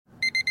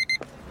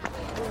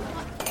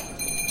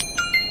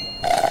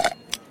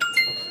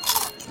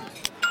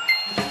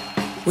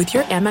With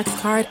your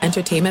Amex card,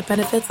 entertainment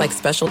benefits like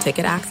special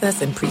ticket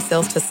access and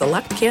pre-sales to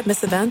select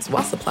can't-miss events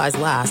while supplies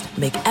last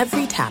make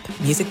every tap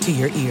music to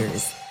your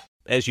ears.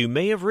 As you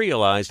may have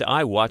realized,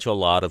 I watch a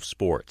lot of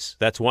sports.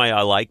 That's why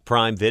I like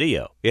Prime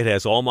Video. It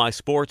has all my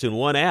sports in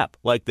one app,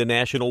 like the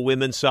National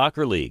Women's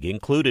Soccer League,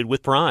 included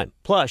with Prime.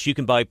 Plus, you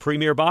can buy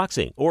Premier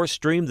Boxing or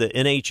stream the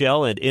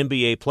NHL and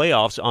NBA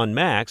playoffs on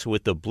Max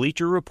with the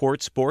Bleacher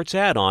Report Sports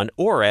add-on,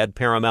 or add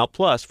Paramount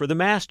Plus for the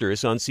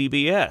Masters on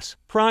CBS.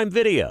 Prime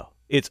Video.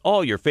 It's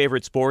all your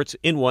favorite sports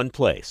in one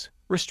place.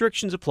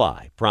 Restrictions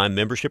apply. Prime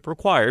membership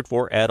required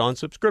for add-on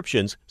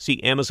subscriptions.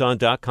 See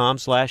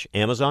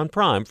Amazon.com/Amazon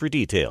Prime for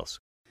details.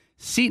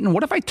 Seton,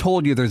 what if I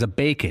told you there's a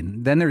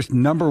bacon, then there's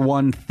number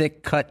one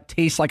thick cut,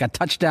 tastes like a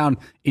touchdown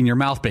in your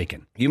mouth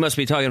bacon? You must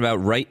be talking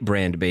about Wright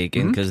brand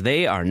bacon, because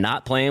they are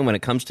not playing when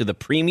it comes to the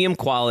premium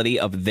quality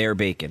of their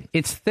bacon.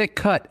 It's thick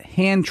cut,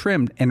 hand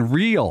trimmed, and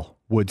real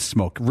wood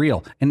smoke,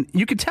 real. And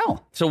you can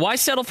tell. So why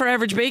settle for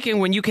average bacon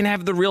when you can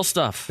have the real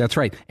stuff? That's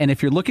right. And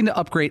if you're looking to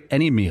upgrade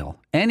any meal,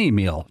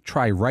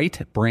 try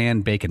Wright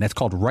brand bacon. That's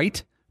called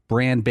Wright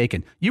brand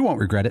bacon. You won't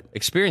regret it.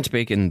 Experience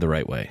bacon the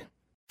right way.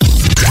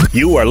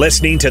 You are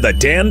listening to The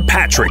Dan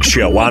Patrick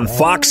Show on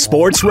Fox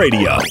Sports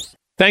Radio.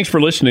 Thanks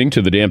for listening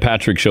to the Dan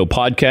Patrick Show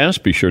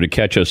podcast. Be sure to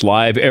catch us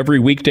live every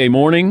weekday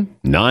morning,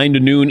 9 to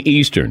noon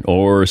Eastern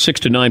or 6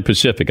 to 9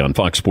 Pacific on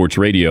Fox Sports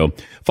Radio.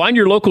 Find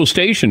your local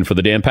station for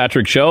the Dan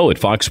Patrick Show at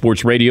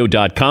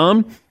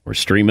foxsportsradio.com or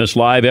stream us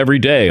live every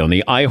day on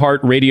the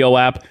iHeartRadio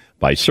app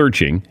by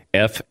searching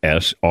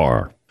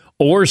FSR.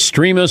 Or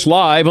stream us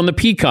live on the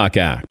Peacock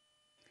app.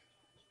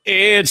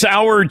 It's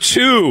hour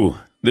 2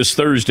 this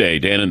Thursday.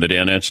 Dan and the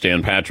Danettes,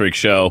 Dan Patrick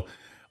Show.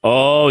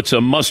 Oh, it's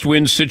a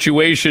must-win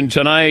situation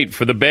tonight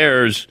for the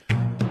Bears.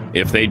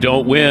 If they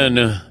don't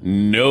win,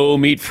 no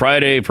Meat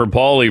Friday for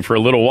Paulie for a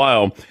little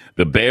while.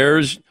 The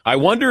Bears, I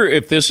wonder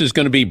if this is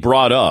going to be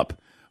brought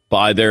up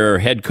by their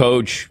head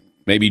coach,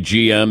 maybe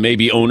GM,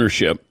 maybe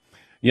ownership.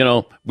 You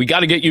know, we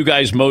got to get you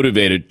guys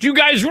motivated. Do you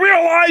guys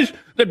realize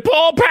that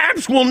Paul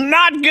Paps will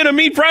not get a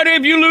Meat Friday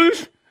if you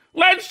lose?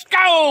 Let's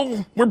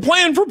go. We're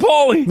playing for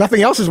Paulie.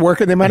 Nothing else is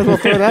working. They might as well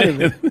throw that in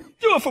there.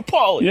 Do it for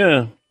Paulie.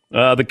 Yeah.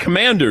 The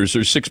Commanders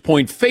are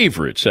 6-point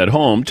favorites at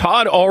home.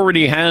 Todd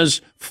already has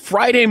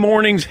Friday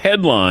morning's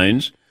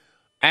headlines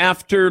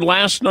after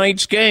last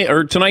night's game,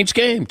 or tonight's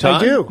game.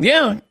 Todd? I do.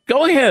 Yeah,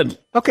 go ahead.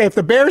 Okay, if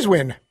the Bears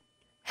win,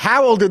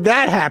 how did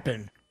that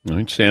happen? All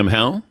right, Sam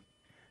Howell.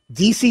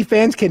 DC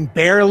fans can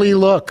barely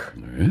look.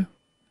 Right.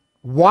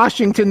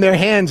 Washington, their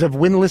hands of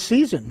winless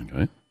season.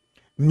 Okay.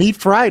 Meat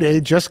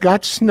Friday just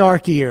got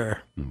snarkier.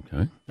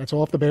 Okay. That's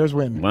all if the Bears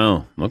win.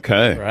 Wow.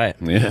 Okay. Right.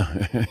 Yeah.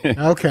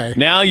 Okay.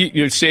 Now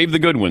you save the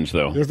good ones,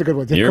 though. Here's the good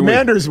ones. If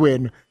Commanders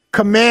win,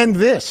 command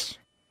this.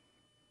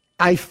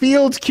 I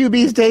Fields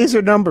QB's days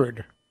are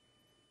numbered.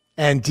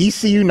 And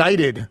DC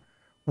United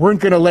weren't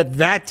going to let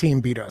that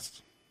team beat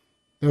us.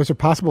 Those are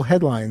possible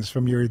headlines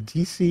from your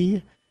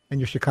DC and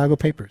your Chicago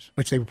papers,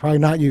 which they would probably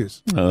not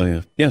use. Oh,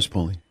 yeah. Yes,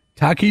 Paulie.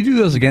 Todd, can you do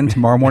those again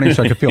tomorrow morning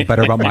so I can feel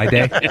better about my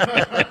day?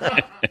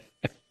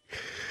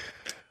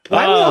 Well,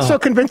 I'm also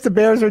convinced the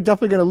Bears are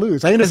definitely going to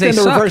lose. I understand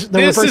the reverse.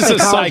 This is a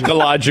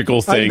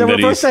psychological thing. The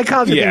reverse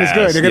psychology thing is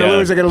good. They're going to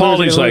lose. They're going to lose.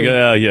 Paulie's like,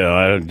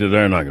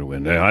 they're not going to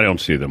win. I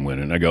don't see them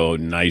winning. I go,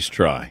 nice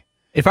try.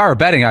 If I were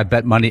betting, I'd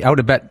bet money. I would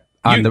have bet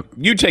on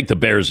You take the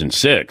Bears in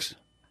 6.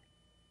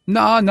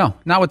 No,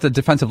 not with the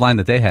defensive line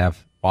that they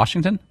have.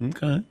 Washington.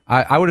 Okay.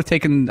 I would have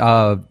taken.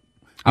 I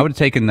would have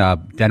taken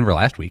Denver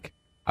last week.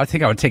 I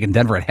think I would have taken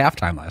Denver at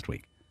halftime last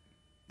week.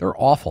 They're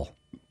awful.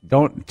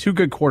 2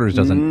 good quarters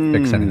doesn't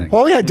fix anything.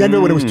 Paulie had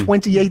Denver when it was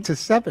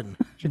 28-7.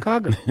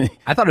 Chicago.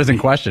 I thought it was in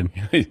question.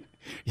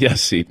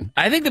 Yes, Seton.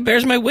 I think the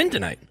Bears might win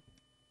tonight.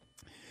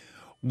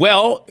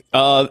 Well,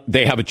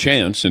 they have a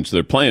chance since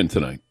they're playing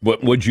tonight.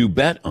 What would you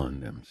bet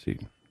on them,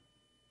 Seton?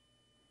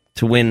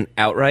 To win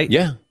outright?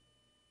 Yeah.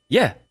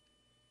 Yeah.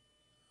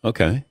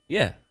 Okay.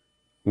 Yeah.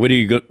 What are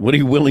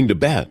you willing to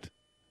bet?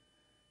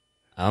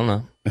 I don't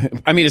know.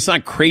 I mean, it's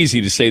not crazy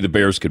to say the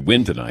Bears could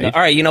win tonight.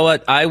 All right, you know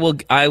what? I will.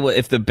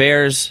 If the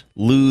Bears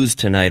lose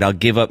tonight, I'll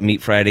give up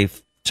Meat Friday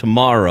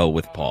tomorrow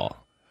with Paul.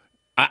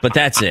 But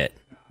that's it.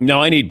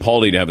 No, I need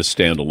Paulie to have a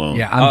standalone.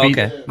 Yeah,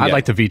 okay. I'd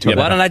like to veto that.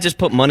 Why don't I just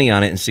put money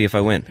on it and see if I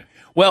win?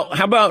 Well,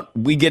 how about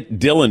we get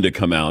Dylan to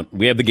come out?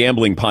 We have the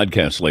gambling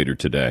podcast later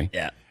today.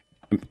 Yeah.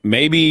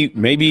 Maybe.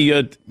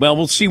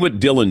 We'll see what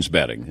Dylan's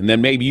betting, and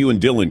then maybe you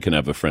and Dylan can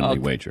have a friendly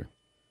wager.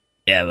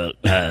 Yeah, but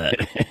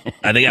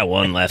I think I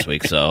won last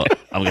week, so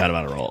I'm kind of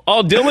on a roll.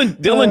 Oh,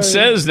 Dylan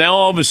says now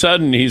all of a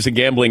sudden he's a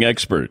gambling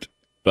expert.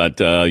 But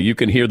you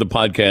can hear the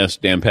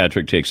podcast, Dan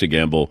Patrick Takes a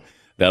Gamble.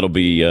 That'll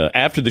be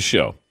after the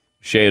show.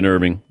 Shay and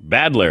Irving,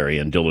 Bad Larry,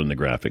 and Dylan the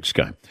graphics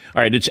guy.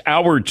 All right, it's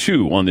hour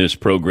 2 on this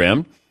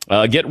program.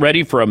 Get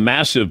ready for a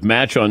massive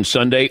match on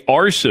Sunday.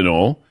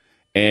 Arsenal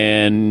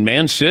and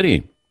Man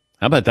City.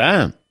 How about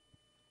that?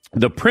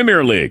 The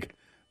Premier League.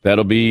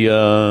 That'll be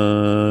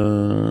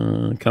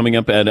coming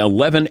up at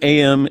 11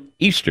 a.m.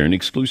 Eastern,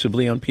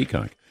 exclusively on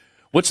Peacock.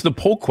 What's the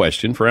poll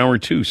question for hour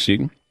 2,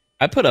 Seton?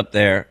 I put up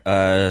there,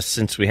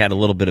 since we had a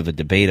little bit of a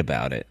debate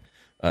about it,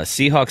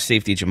 Seahawks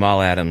safety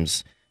Jamal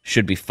Adams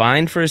should be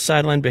fined for his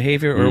sideline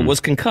behavior or was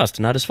concussed,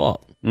 not his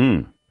fault.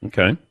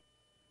 Okay.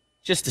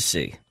 Just to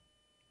see.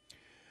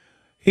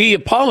 He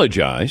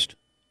apologized,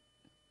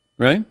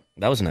 right?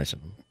 That was nice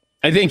of him.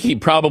 I think he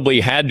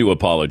probably had to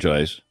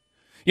apologize.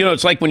 You know,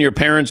 it's like when your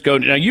parents go,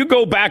 now you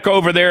go back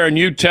over there and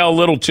you tell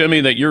little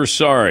Timmy that you're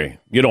sorry.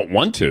 You don't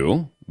want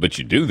to, but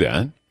you do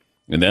that.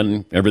 And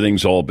then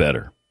everything's all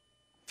better.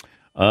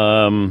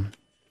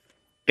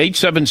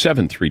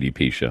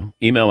 877-3DP Show.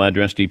 Email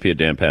address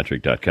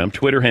dp@danpatrick.com.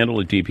 Twitter handle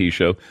at DP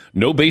Show.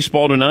 No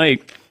baseball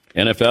tonight.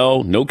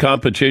 NFL, no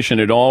competition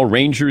at all.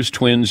 Rangers,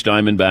 Twins,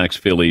 Diamondbacks,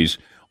 Phillies,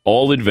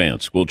 all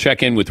advance. We'll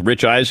check in with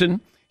Rich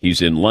Eisen.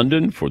 He's in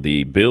London for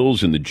the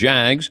Bills and the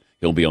Jags.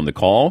 He'll be on the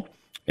call.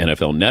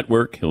 NFL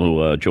Network.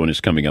 He'll join us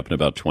coming up in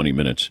about 20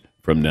 minutes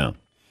from now.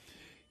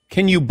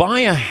 Can you buy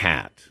a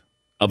hat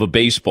of a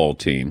baseball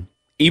team,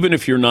 even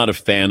if you're not a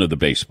fan of the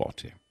baseball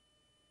team?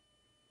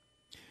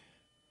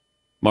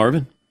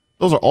 Marvin?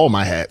 Those are all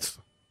my hats.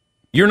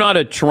 You're not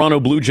a Toronto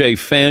Blue Jay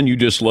fan. You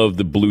just love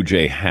the Blue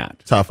Jay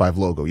hat. Top 5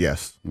 logo,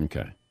 yes.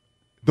 Okay.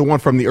 The one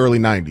from the early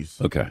 90s.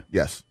 Okay.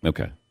 Yes.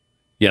 Okay.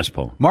 Yes,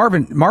 Paul.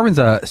 Marvin's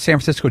a San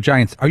Francisco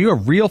Giants. Are you a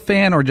real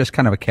fan or just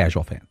kind of a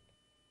casual fan?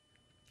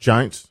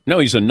 Giants? No,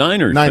 he's a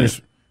Niners fan.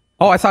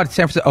 Oh, I thought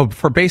San Francisco. Oh,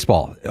 for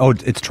baseball. Oh,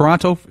 it's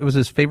Toronto. It was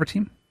his favorite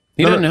team?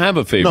 He doesn't have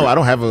a favorite. No, I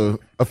don't have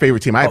a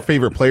favorite team. I had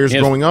favorite players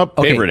growing up.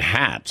 Okay. Favorite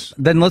hats.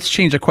 Then let's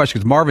change the question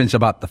because Marvin's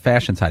about the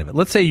fashion side of it.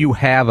 Let's say you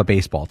have a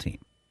baseball team.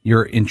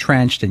 You're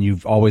entrenched and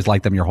you've always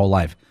liked them your whole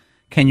life.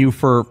 Can you,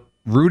 for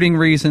rooting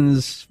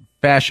reasons,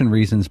 fashion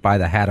reasons, buy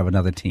the hat of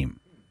another team?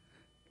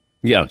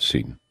 Yeah,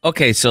 Seton.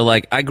 Okay, so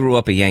like I grew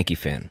up a Yankee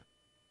fan,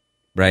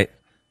 right?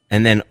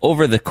 And then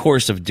over the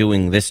course of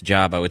doing this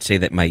job, I would say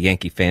that my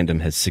Yankee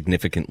fandom has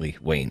significantly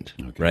waned,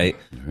 right?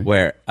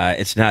 Where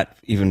it's not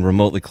even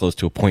remotely close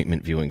to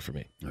appointment viewing for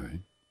me. All right.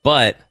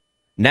 But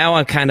now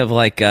I'm kind of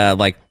like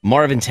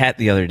Marvin's hat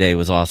the other day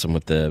was awesome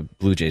with the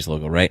Blue Jays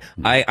logo, right?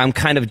 I'm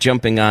kind of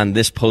jumping on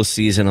this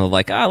postseason of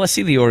like, let's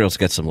see the Orioles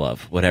get some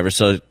love, whatever.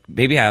 So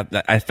maybe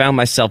I found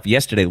myself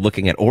yesterday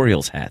looking at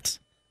Orioles hats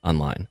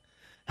online.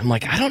 I'm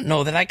like, I don't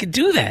know that I could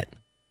do that.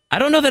 I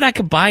don't know that I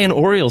could buy an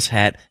Orioles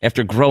hat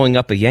after growing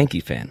up a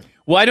Yankee fan.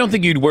 Well, I don't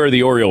think you'd wear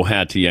the Oriole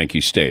hat to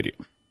Yankee Stadium.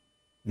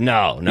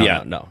 No.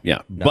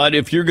 Yeah. But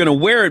if you're going to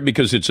wear it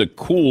because it's a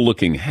cool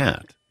looking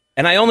hat.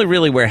 And I only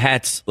really wear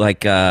hats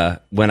like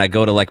when I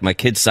go to like my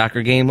kid's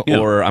soccer game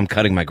or I'm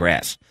cutting my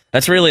grass.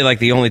 That's really like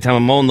the only time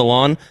I'm mowing the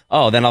lawn.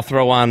 Oh, then I'll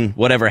throw on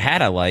whatever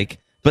hat I like.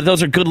 But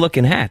those are good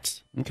looking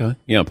hats. Okay.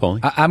 Yeah,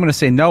 Paulie. I'm going to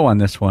say no on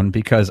this one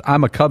because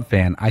I'm a Cub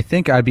fan. I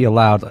think I'd be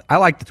allowed. I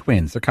like the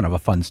Twins. They're kind of a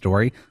fun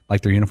story,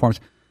 like their uniforms.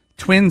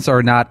 Twins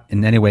are not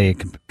in any way a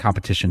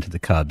competition to the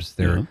Cubs.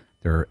 They're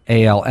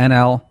AL,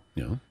 NL.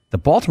 Yeah. The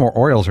Baltimore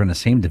Orioles are in the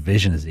same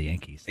division as the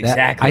Yankees.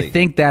 Exactly. I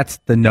think that's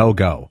the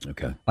no-go.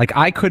 Okay. Like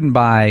I couldn't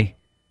buy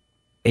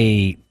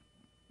a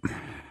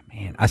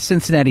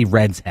Cincinnati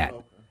Reds hat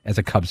as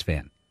a Cubs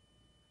fan.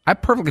 I'm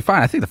perfectly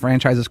fine. I think the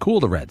franchise is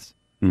cool, the Reds.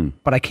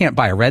 But I can't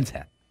buy a Reds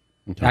hat.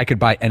 Okay. I could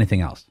buy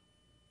anything else.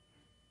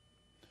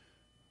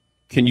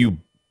 Can you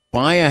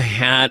buy a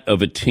hat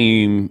of a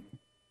team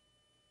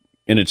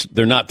and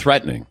they're not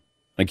threatening?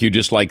 Like you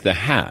just like the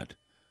hat.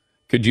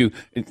 Could you,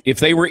 if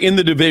they were in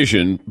the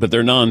division but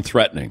they're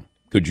non-threatening,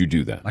 could you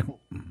do that?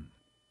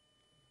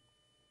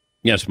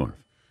 Yes, Marv.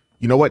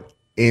 You know what?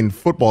 In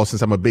football,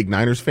 since I'm a big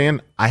Niners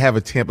fan, I have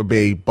a Tampa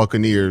Bay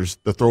Buccaneers,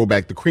 the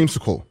throwback, the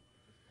creamsicle.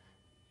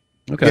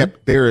 Okay.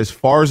 Yep, they're as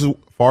far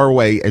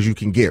away as you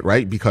can get,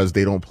 right? Because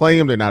they don't play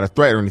them, they're not a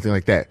threat or anything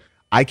like that.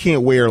 I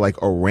can't wear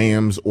like a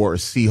Rams or a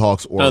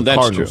Seahawks or a that's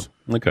Cardinals.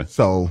 True. Okay.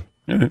 So,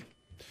 right.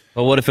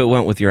 Well, what if it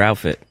went with your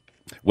outfit?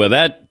 Well,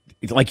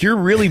 like you're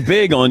really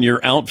big on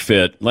your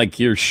outfit. Like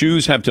your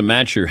shoes have to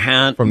match your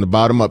hat from the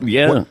bottom up.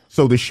 Yeah.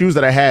 So the shoes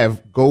that I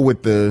have go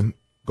with the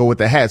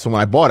hat. So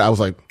when I bought it, I was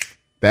like,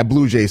 that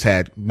Blue Jays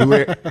hat,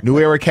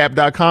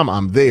 neweracap.com,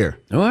 I'm there.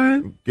 All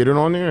right. Get it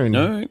on there. And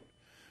all right.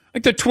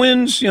 Like the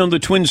Twins, the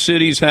Twin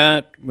Cities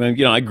hat.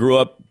 I grew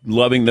up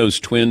loving those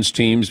Twins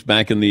teams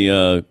back in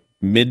the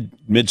mid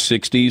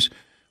 60s.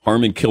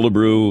 Harmon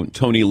Killebrew,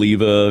 Tony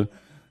Leva,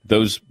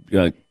 those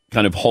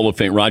kind of Hall of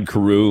Fame, Rod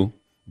Carew,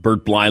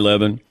 Bert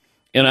Blyleven.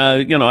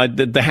 And,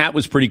 the hat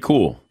was pretty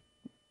cool.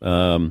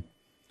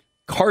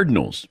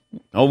 Cardinals.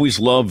 I always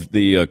loved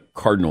the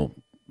Cardinal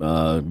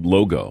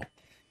logo.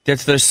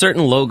 There's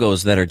certain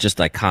logos that are just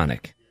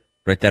iconic,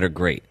 right, that are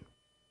great.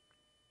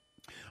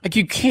 Like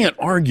you can't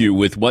argue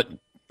with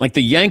like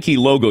the Yankee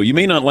logo. You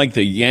may not like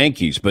the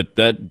Yankees, but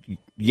that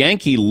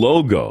Yankee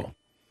logo,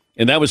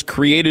 and that was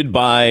created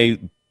by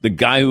the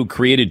guy who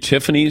created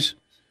Tiffany's.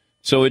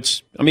 So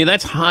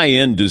that's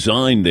high-end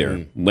design there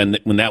when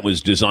that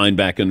was designed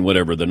back in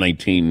whatever, the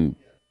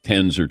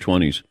 1910s or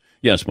 20s.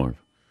 Yes, Marv.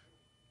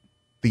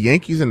 The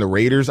Yankees and the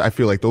Raiders, I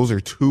feel like those are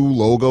two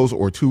logos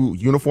or two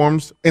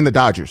uniforms. In the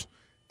Dodgers,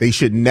 they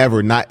should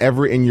never, not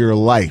ever in your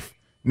life,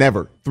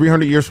 never.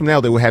 300 years from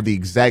now, they will have the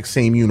exact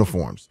same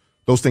uniforms.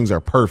 Those things are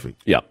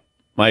perfect. Yeah,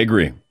 I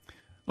agree.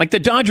 Like the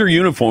Dodger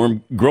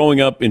uniform growing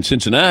up in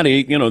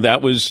Cincinnati,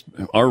 that was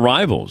our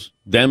rivals,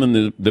 them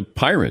and the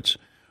Pirates.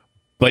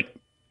 But,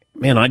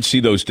 man, I'd see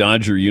those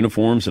Dodger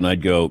uniforms and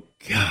I'd go,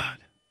 God,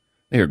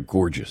 they are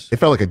gorgeous. It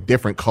felt like a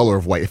different color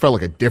of white. It felt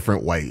like a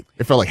different white.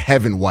 It felt like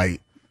heaven white.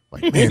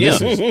 Like, man, this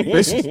is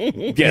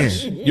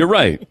yes, man. You're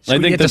right. So I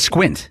think that's a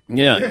squint.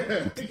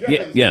 Yeah.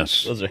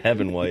 Yes. Those are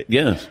heaven white.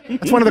 Yes.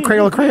 That's one of the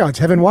Crayola crayons,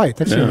 heaven white.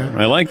 That's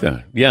I like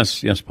that.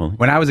 Yes, Paul.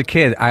 When I was a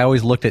kid, I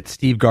always looked at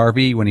Steve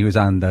Garvey when he was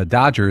on the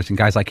Dodgers and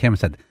guys like him and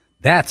said,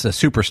 that's a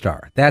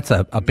superstar. That's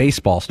a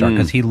baseball star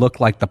because he looked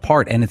like the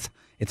part. And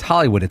it's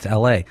Hollywood. It's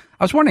L.A. I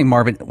was wondering,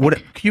 Marvin,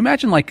 can you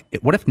imagine,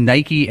 what if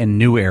Nike and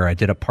New Era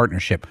did a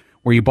partnership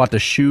where you bought the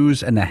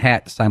shoes and the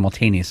hat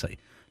simultaneously?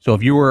 So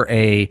if you were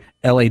a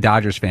L.A.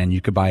 Dodgers fan,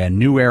 you could buy a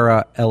New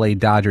Era L.A.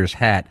 Dodgers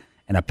hat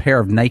and a pair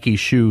of Nike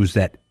shoes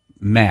that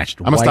matched.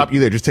 I'm going to stop you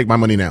there. Just take my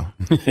money now.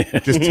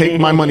 Just take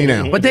my money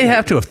now. But they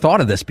have to have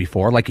thought of this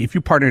before. Like if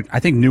you partnered,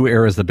 I think New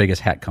Era is the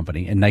biggest hat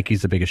company and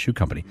Nike's the biggest shoe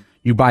company.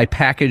 You buy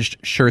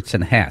packaged shirts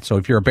and hats. So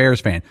if you're a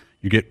Bears fan,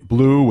 you get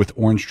blue with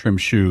orange trim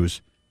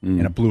shoes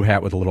and a blue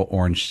hat with a little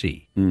orange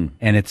C.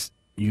 And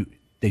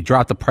they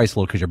drop the price a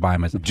little because you're buying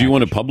them as a package. Do you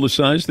want to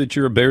publicize that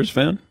you're a Bears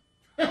fan?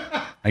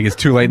 I think it's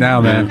too late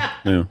now, man.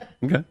 Yeah.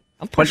 Okay.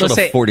 I'm partial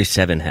to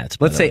 47 hats.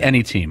 Let's say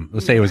any team.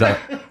 Let's say it was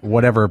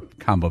whatever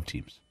combo of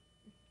teams.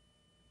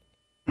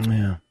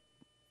 Yeah.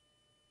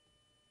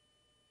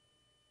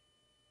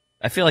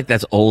 I feel like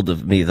that's old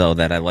of me, though,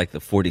 that I like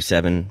the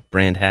 47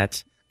 brand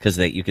hats because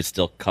you could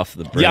still cuff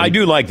the brim. Yeah, I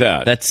do like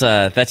that. That's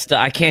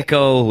I can't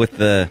go with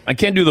the. I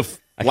can't do the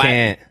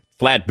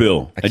flat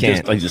bill.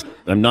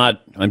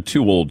 I'm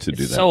too old to do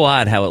that. It's so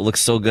odd how it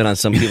looks so good on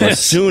some people. As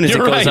soon as it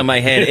goes on my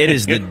head, it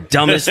is the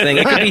dumbest thing.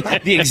 It could be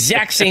the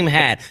exact same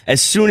hat.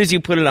 As soon as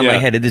you put it on my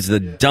head, it is the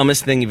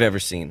dumbest thing you've ever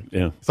seen.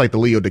 Yeah. It's like the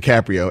Leo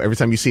DiCaprio. Every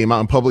time you see him out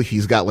in public,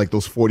 he's got like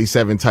those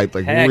 47 type,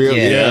 like Heck real.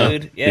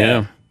 dude.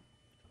 Yeah.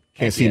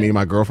 Can't see any of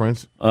my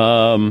girlfriends.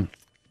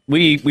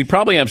 We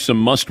probably have some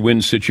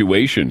must-win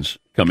situations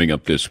coming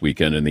up this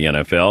weekend in the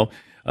NFL.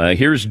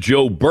 Here's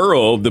Joe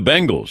Burrow of the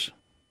Bengals.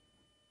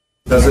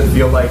 Does it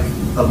feel like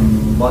a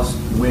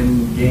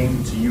must-win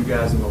game to you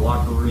guys in the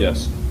locker room?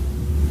 Yes.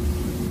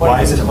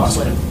 Why is it a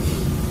must-win?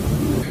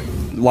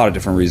 A lot of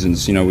different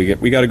reasons.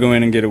 We got to go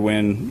in and get a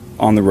win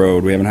on the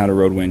road. We haven't had a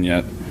road win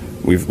yet.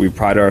 We've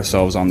prided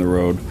ourselves on the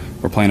road.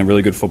 We're playing a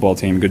really good football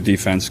team, good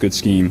defense, good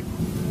scheme.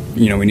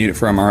 We need it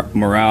for our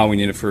morale. We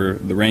need it for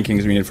the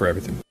rankings. We need it for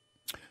everything.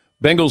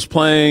 Bengals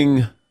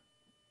playing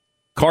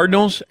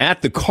Cardinals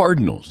at the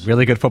Cardinals.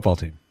 Really good football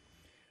team.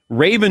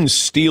 Ravens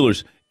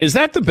Steelers. Is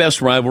that the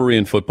best rivalry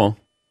in football?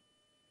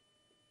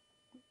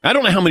 I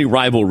don't know how many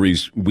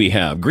rivalries we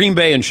have. Green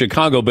Bay and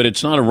Chicago, but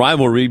it's not a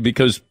rivalry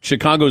because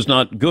Chicago's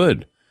not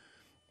good.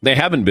 They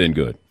haven't been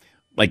good.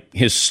 Like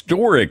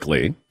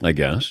historically, I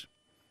guess.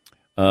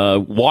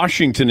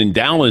 Washington and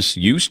Dallas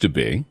used to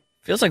be.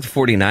 Feels like the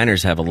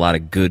 49ers have a lot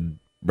of good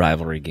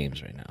rivalry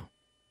games right now.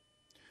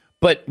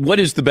 But what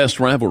is the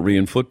best rivalry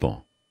in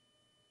football?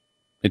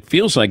 It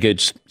feels like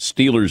it's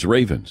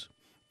Steelers-Ravens.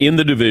 In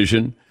the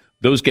division,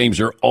 those games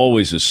are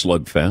always a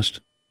slugfest.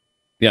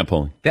 Yeah,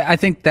 Paulie. I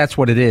think that's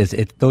what it is.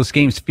 Those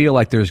games feel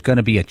like there's going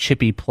to be a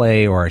chippy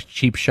play or a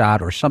cheap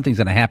shot or something's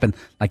going to happen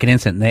like an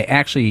incident. And they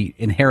actually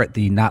inherit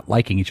the not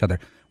liking each other.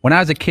 When I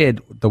was a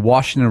kid, the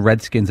Washington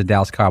Redskins and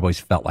Dallas Cowboys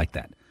felt like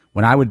that.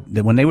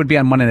 When they would be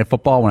on Monday Night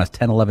Football when I was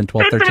 10, 11,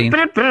 12, 13,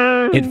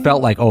 it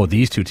felt like,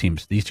 these two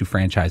teams, these two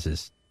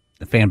franchises,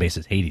 the fan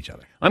bases hate each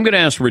other. I'm going to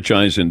ask Rich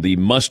Eisen the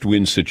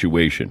must-win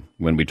situation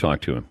when we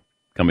talk to him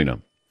coming up.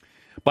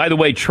 By the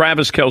way,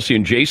 Travis Kelce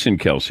and Jason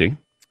Kelce,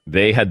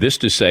 they had this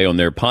to say on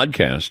their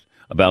podcast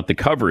about the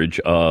coverage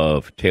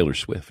of Taylor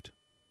Swift.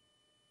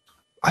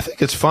 I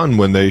think it's fun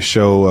when they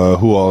show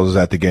who all is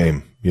at the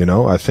game.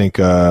 I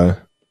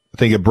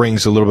think it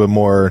brings a little bit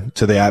more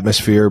to the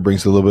atmosphere,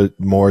 brings a little bit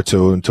more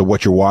to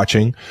what you're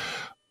watching.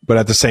 But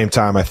at the same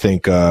time, I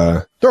think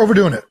they're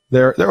overdoing it.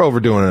 They're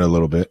overdoing it a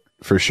little bit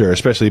for sure,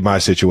 especially my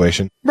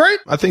situation. Right?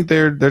 I think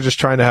they're just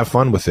trying to have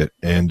fun with it,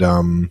 and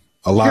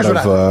a lot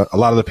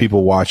of the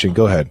people watching.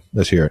 Go ahead,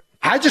 let's hear it.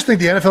 I just think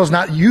the NFL is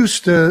not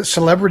used to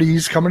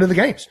celebrities coming to the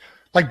games.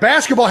 Like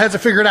basketball has it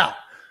figured out.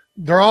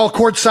 They're all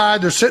courtside.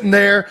 They're sitting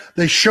there.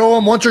 They show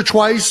them once or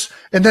twice,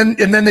 and then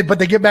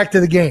they get back to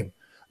the game.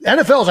 The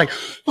NFL is like,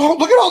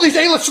 look at all these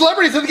A-list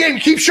celebrities in the game.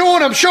 You keep showing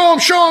them, show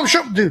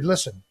them. Dude,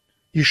 listen.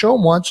 You show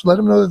them once, let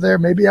them know they're there.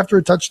 Maybe after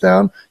a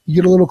touchdown, you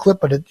get a little clip,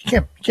 but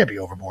you can't be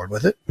overboard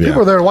with it. Yeah.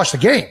 People are there to watch the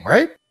game,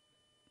 right?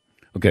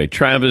 Okay,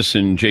 Travis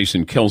and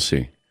Jason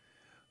Kelce.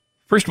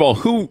 First of all,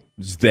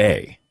 who's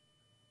they?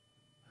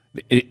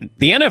 The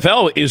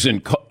NFL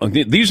isn't.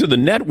 These are the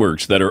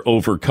networks that are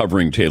over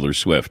covering Taylor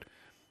Swift.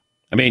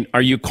 I mean,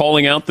 are you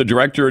calling out the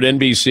director at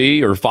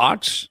NBC or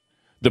Fox,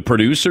 the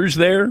producers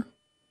there?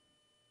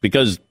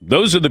 Because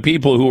those are the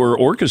people who are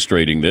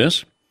orchestrating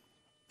this.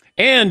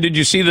 And did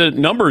you see the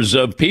numbers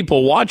of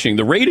people watching,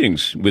 the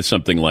ratings with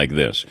something like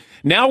this?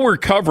 Now we're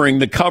covering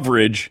the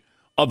coverage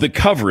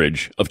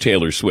of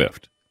Taylor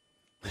Swift.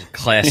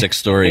 Classic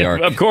story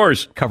arc. Of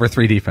course. Cover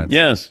 3 defense.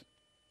 Yes.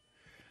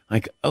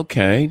 Like,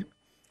 okay,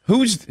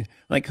 who's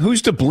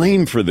to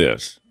blame for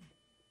this?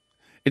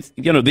 It's,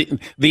 you know, the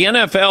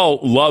NFL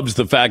loves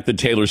the fact that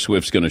Taylor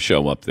Swift's going to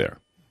show up there,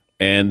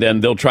 and then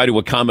they'll try to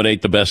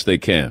accommodate the best they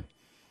can.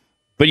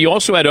 But you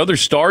also had other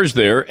stars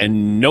there,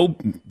 and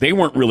they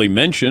weren't really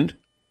mentioned.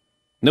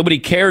 Nobody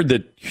cared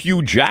that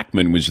Hugh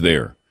Jackman was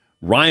there,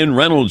 Ryan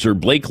Reynolds or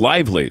Blake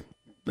Lively.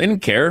 They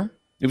didn't care.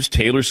 It was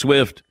Taylor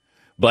Swift.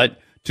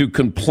 But to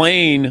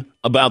complain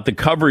about the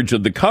coverage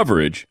of the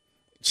coverage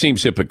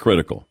seems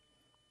hypocritical.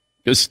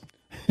 Because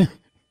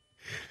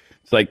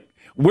it's like,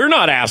 we're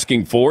not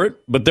asking for it,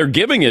 but they're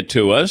giving it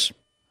to us.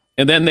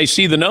 And then they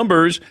see the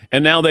numbers,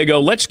 and now they go,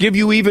 let's give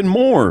you even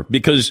more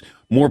because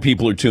more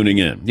people are tuning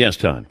in. Yes,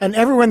 Todd. And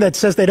everyone that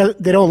says they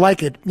don't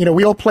like it, you know,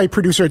 we all play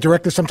producer or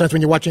director sometimes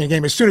when you're watching a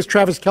game. As soon as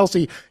Travis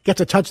Kelce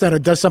gets a touchdown or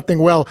does something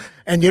well,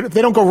 and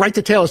they don't go right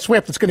to Taylor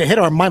Swift, it's going to hit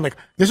our mind like,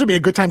 this would be a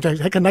good time to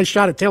take a nice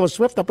shot at Taylor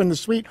Swift up in the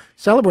suite,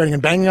 celebrating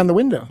and banging on the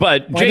window.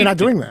 But why are they not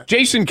doing that?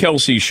 Jason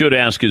Kelce should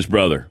ask his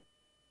brother,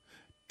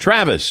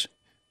 Travis,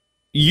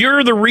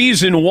 you're the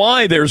reason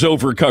why there's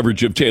over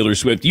coverage of Taylor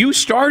Swift. You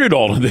started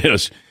all of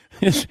this.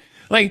 It's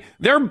like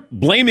they're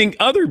blaming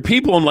other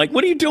people. I'm like,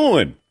 what are you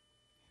doing?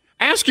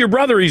 Ask your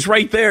brother. He's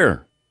right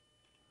there.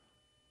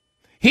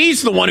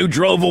 He's the one who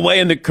drove away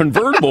in the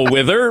convertible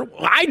with her.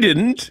 I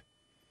didn't.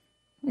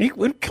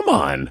 Come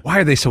on. Why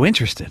are they so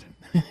interested?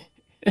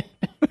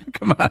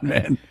 Come on,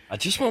 man. I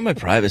just want my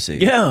privacy.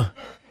 Yeah.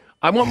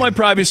 I want my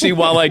privacy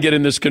while I get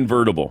in this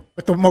convertible.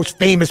 With the most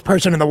famous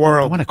person in the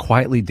world. I want to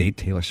quietly date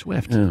Taylor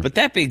Swift. Yeah. But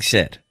that being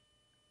said.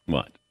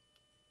 What?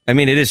 I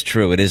mean, it is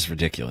true. It is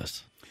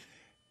ridiculous.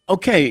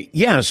 Okay,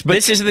 yes, but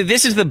this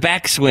is the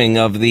backswing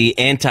of the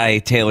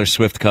anti-Taylor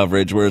Swift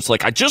coverage, where it's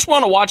like, I just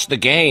want to watch the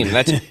game.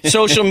 That's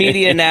social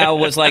media now.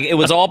 Was like, it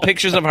was all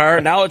pictures of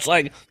her. Now it's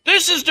like,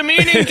 this is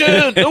demeaning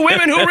to the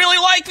women who really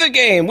like the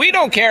game. We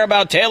don't care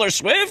about Taylor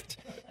Swift.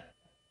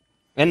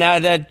 And now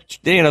that,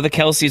 you know, the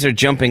Kelceys are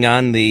jumping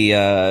on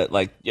the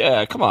like,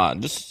 yeah, come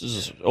on, this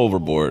is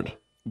overboard.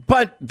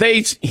 But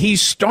he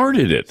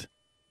started it.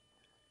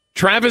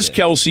 Travis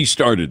Kelce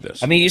started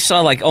this. I mean, you saw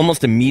like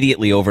almost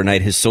immediately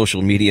overnight his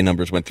social media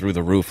numbers went through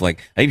the roof.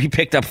 Like he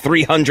picked up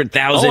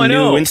 300,000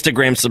 new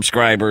Instagram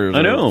subscribers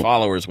or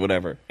followers,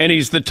 whatever. And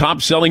he's the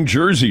top selling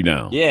jersey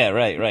now. Yeah,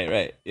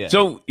 right. Yeah.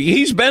 So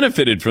he's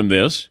benefited from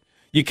this.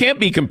 You can't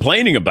be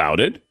complaining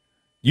about it.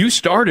 You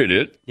started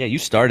it. Yeah, you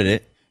started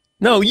it.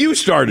 No, you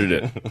started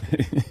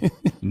it.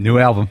 New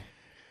album.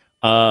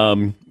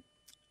 I'm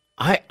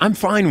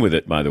fine with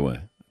it, by the way.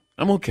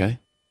 I'm okay.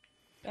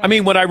 I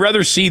mean, would I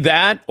rather see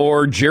that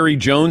or Jerry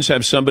Jones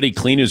have somebody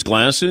clean his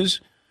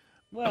glasses?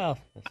 Well,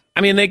 I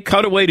mean, they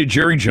cut away to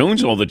Jerry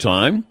Jones all the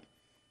time.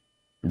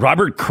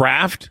 Robert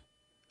Kraft,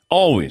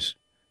 always.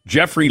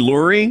 Jeffrey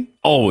Lurie,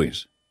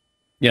 always.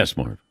 Yes,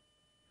 Marv.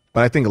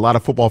 But I think a lot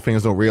of football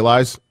fans don't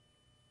realize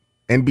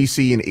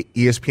NBC and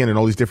ESPN and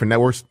all these different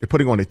networks, they're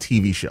putting on a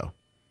TV show.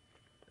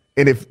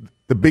 And if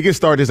the biggest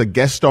star is a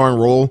guest starring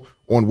role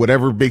on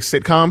whatever big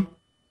sitcom,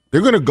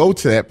 they're going to go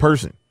to that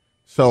person.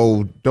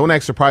 So don't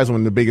act surprised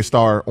when the biggest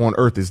star on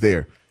earth is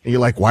there. And you're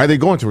like, why are they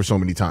going to her so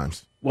many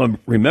times? Well,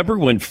 remember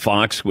when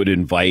Fox would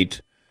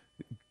invite,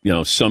 you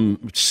know, some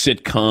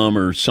sitcom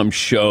or some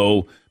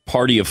show,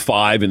 Party of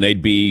Five, and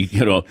they'd be,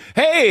 you know,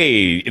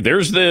 hey,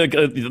 there's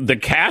the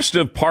cast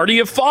of Party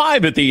of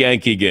Five at the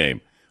Yankee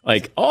game.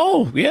 Like,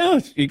 oh, yeah,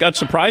 you got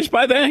surprised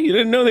by that? You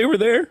didn't know they were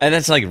there? And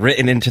that's like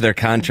written into their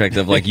contract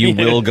of like, you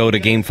will go to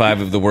Game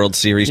 5 of the World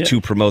Series to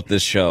promote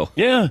this show.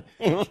 Yeah.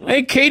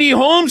 Hey, Katie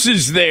Holmes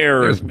is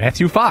there. There's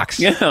Matthew Fox.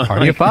 Yeah.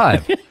 Party of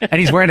Five. And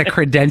he's wearing a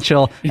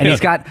credential, and he's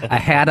got a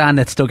hat on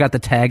that's still got the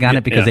tag on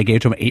it because they gave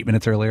it to him 8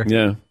 minutes earlier.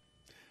 Yeah.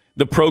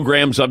 The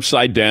program's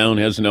upside down,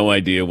 has no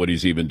idea what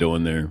he's even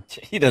doing there.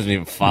 He doesn't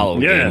even follow.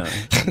 Yeah.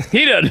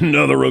 He doesn't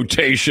know the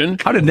rotation.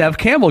 How did Nev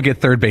Campbell get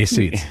third base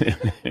seats?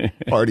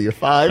 Party of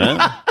Five.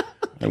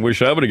 I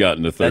wish I would have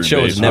gotten to third base. That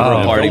show is never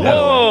a party.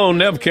 Oh,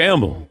 Nev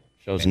Campbell.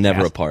 Show's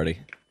never a party.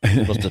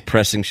 The most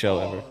depressing show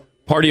ever.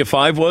 Party of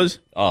Five was?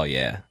 Oh,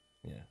 yeah.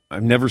 I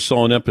never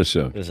saw an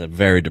episode. It was a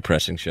very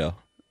depressing show.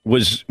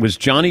 Was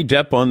Johnny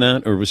Depp on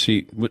that, or was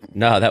he?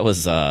 No, that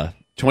was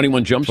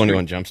 21 Jump Street.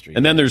 21 Jump Street.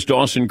 And then there's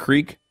Dawson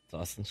Creek.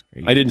 Dawson's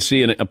Creek. I didn't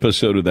see an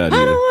episode of that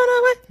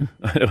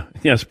either.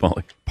 Yes,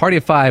 Paulie. Party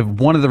of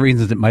Five, one of the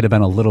reasons it might have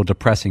been a little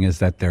depressing is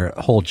that their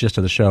whole gist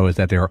of the show is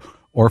that they're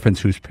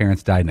orphans whose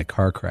parents died in a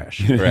car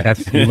crash.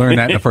 Right. You learn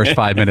that in the first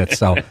 5 minutes.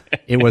 So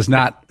it was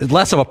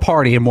less of a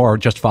party and more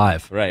just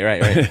five. Right.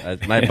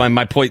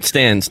 My point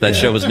stands. That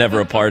show was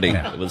never a party.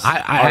 Yeah. It was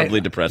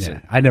horribly depressing.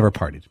 Yeah, I never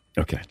partied.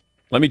 Okay.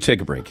 Let me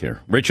take a break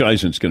here. Rich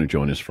Eisen's going to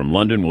join us from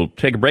London. We'll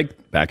take a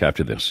break. Back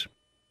after this.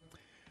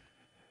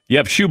 You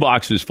have shoe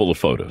boxes full of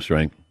photos,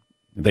 right?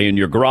 They in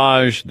your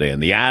garage, they in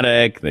the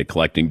attic, they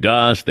collecting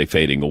dust, they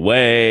fading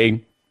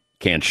away,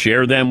 can't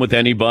share them with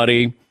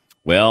anybody.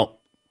 Well,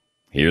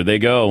 here they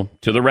go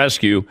to the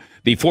rescue.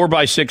 The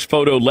 4x6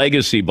 photo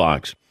legacy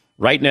box.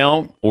 Right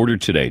now, order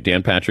today.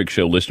 Dan Patrick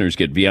Show listeners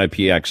get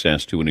VIP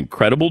access to an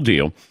incredible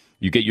deal.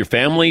 You get your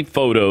family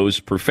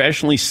photos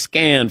professionally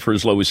scanned for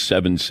as low as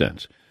 7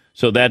 cents.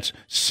 So that's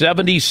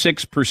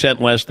 76%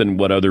 less than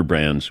what other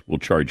brands will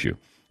charge you.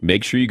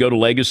 Make sure you go to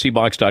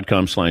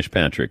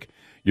legacybox.com/Patrick.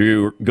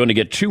 You're going to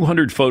get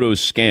 200 photos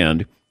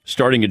scanned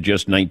starting at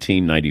just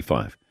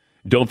 $19.95.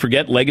 Don't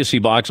forget, Legacy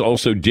Box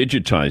also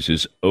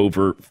digitizes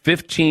over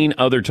 15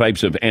 other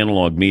types of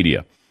analog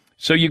media.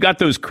 So you got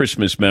those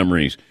Christmas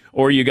memories,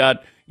 or you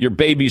got your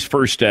baby's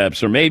first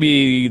steps, or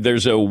maybe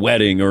there's a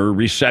wedding or a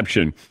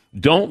reception.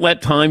 Don't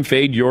let time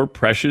fade your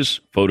precious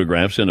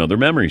photographs and other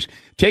memories.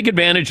 Take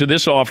advantage of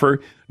this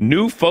offer.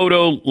 New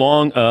photo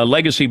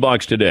Legacy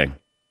Box today,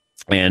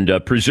 and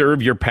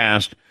preserve your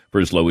past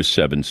for as low as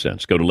 7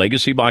 cents. Go to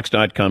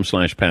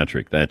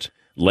legacybox.com/Patrick. That's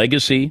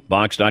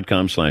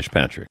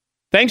legacybox.com/Patrick.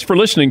 Thanks for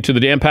listening to the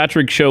Dan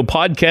Patrick Show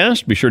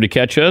podcast. Be sure to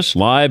catch us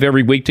live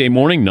every weekday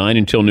morning, 9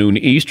 until noon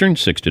Eastern,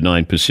 6 to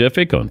 9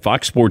 Pacific on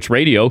Fox Sports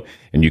Radio.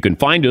 And you can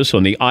find us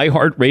on the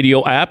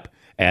iHeartRadio app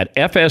at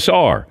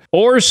FSR,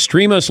 or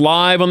stream us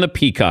live on the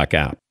Peacock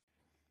app.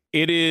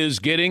 It is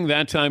getting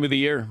that time of the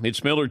year.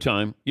 It's Miller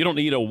time. You don't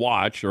need a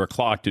watch or a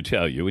clock to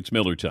tell you. It's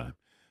Miller time.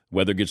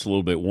 Weather gets a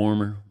little bit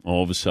warmer.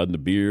 All of a sudden, the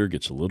beer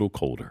gets a little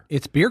colder.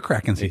 It's beer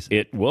cracking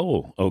season.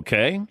 Whoa,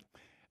 okay.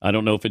 I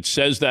don't know if it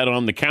says that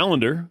on the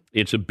calendar.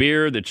 It's a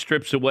beer that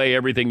strips away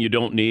everything you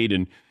don't need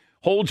and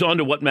holds on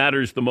to what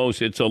matters the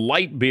most. It's a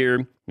light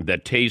beer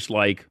that tastes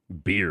like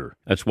beer.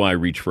 That's why I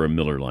reach for a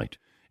Miller Lite.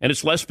 And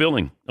it's less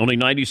filling, only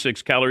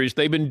 96 calories.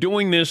 They've been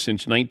doing this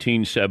since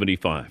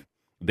 1975.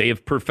 They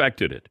have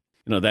perfected it.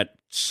 You know, that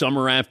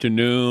summer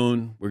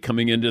afternoon, we're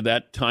coming into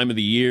that time of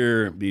the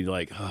year, be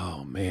like,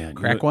 oh, man.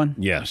 Crack one?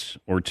 Yes,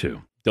 or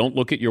two. Don't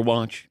look at your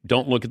watch.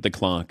 Don't look at the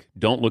clock.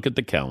 Don't look at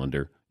the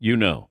calendar. You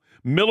know.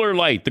 Miller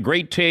Lite, the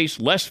great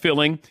taste, less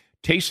filling,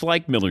 tastes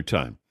like Miller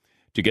time.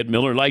 To get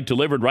Miller Lite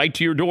delivered right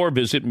to your door,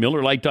 visit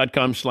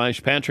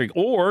MillerLite.com/Patrick,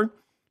 or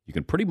you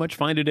can pretty much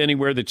find it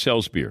anywhere that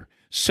sells beer.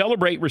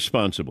 Celebrate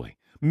responsibly.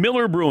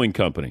 Miller Brewing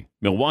Company,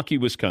 Milwaukee,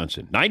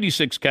 Wisconsin.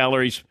 96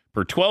 calories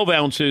per 12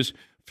 ounces,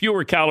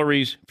 fewer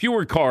calories,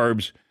 fewer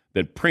carbs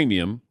than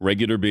premium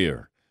regular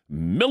beer.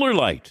 Miller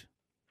Lite.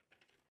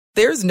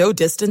 There's no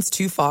distance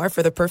too far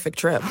for the perfect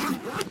trip.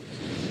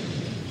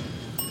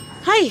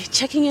 Hi,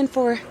 checking in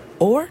for...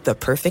 Or the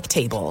perfect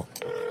table.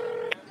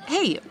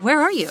 Hey, where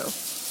are you?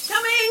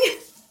 Coming!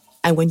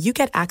 And when you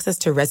get access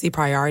to Resi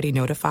Priority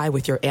Notify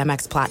with your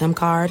Amex Platinum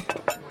card...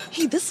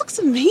 Hey, this looks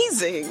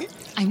amazing.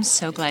 I'm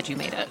so glad you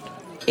made it.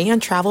 And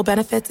travel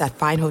benefits at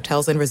fine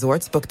hotels and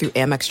resorts booked through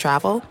Amex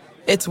Travel,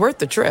 it's worth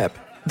the trip.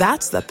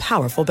 That's the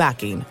powerful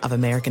backing of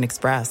American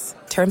Express.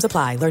 Terms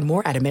apply. Learn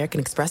more at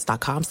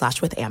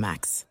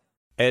americanexpress.com/withAmex.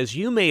 As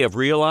you may have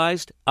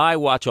realized, I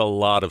watch a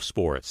lot of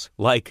sports.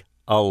 Like,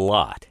 a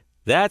lot.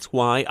 That's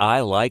why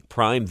I like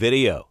Prime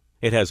Video.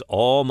 It has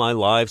all my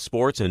live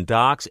sports and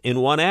docs in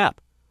one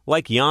app.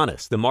 Like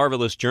Giannis, The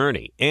Marvelous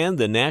Journey, and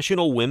the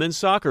National Women's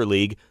Soccer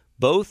League,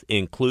 both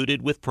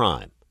included with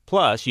Prime.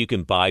 Plus, you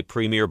can buy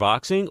Premier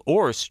Boxing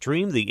or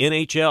stream the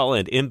NHL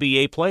and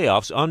NBA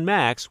playoffs on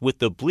Max with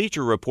the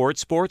Bleacher Report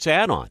Sports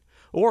add-on,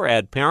 or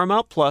add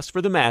Paramount Plus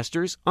for the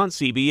Masters on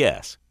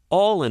CBS.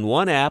 All in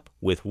one app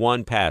with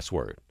one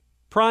password.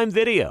 Prime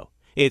Video.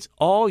 It's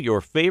all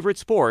your favorite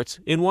sports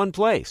in one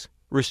place.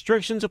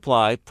 Restrictions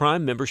apply.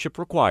 Prime membership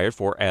required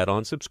for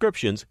add-on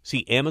subscriptions.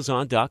 See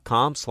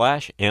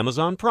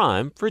Amazon.com/Amazon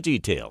Prime for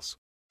details.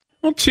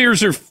 Well,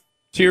 Tears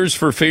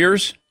for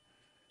Fears.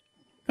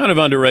 Kind of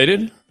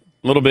underrated.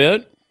 A little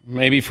bit.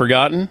 Maybe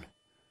forgotten.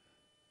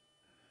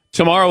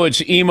 Tomorrow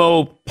it's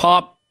emo,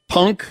 pop,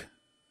 punk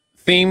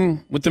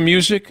theme with the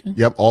music.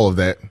 Yep, all of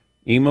that.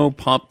 Emo,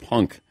 pop,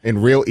 punk.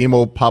 And real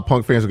emo, pop,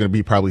 punk fans are going to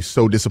be probably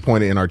so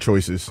disappointed in our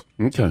choices.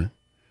 Okay.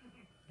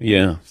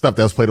 Yeah. Stuff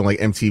that was played on like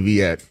MTV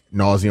at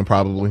nauseum,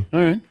 probably. All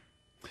right.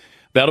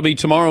 That'll be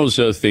tomorrow's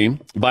theme.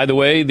 By the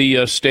way,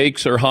 the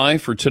stakes are high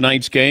for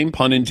tonight's game.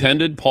 Pun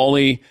intended.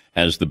 Paulie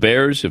has the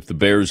Bears. If the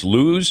Bears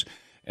lose,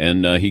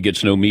 and he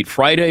gets no meat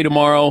Friday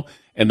tomorrow,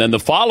 and then the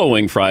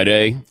following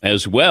Friday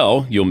as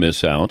well, you'll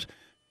miss out.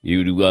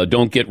 You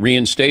don't get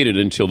reinstated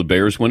until the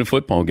Bears win a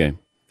football game.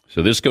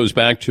 So this goes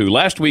back to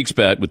last week's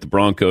bet with the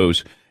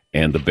Broncos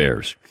and the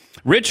Bears.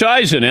 Rich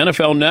Eisen,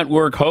 NFL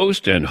Network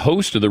host and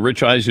host of the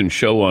Rich Eisen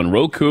Show on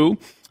Roku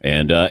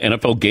and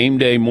NFL Game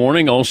Day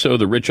Morning. Also,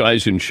 the Rich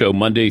Eisen Show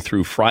Monday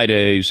through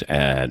Fridays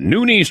at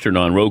noon Eastern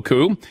on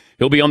Roku.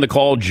 He'll be on the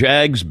call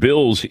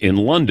Jags-Bills in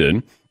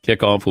London.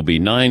 Kickoff will be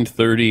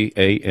 9:30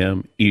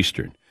 a.m.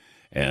 Eastern.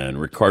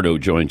 And Ricardo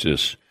joins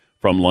us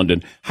from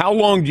London. How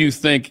long do you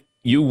think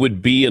you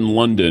would be in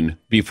London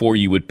before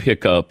you would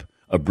pick up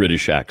a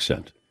British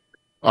accent?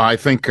 I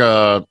think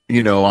I'm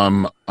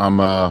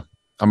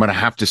going to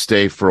have to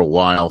stay for a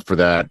while for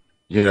that.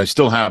 You know, I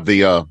still have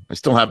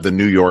the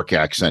New York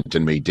accent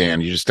in me,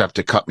 Dan. You just have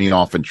to cut me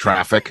off in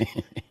traffic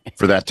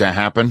for that to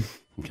happen.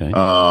 Okay.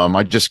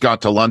 I just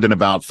got to London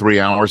about 3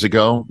 hours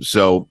ago,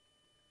 so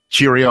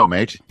cheerio,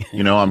 mate.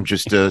 You know, I'm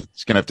just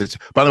it's gonna have to.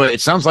 By the way,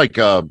 it sounds like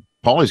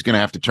Paulie's gonna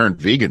have to turn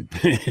vegan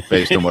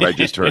based on what I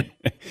just heard.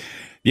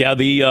 Yeah,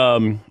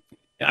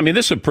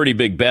 this is a pretty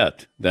big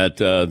bet that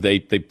they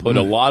put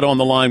a lot on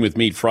the line with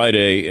Meat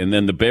Friday, and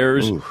then the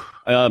Bears.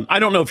 I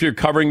don't know if you're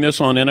covering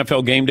this on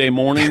NFL Game Day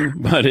morning,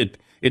 but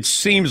it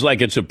seems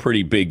like it's a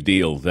pretty big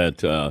deal that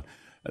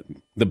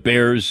the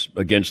Bears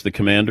against the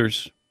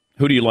Commanders.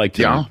 Who do you like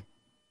tonight?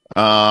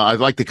 I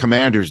like the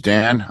Commanders,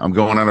 Dan. I'm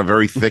going on a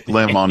very thick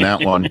limb on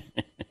that one.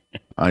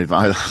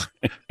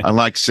 I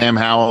like Sam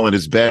Howell and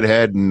his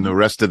bedhead and the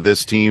rest of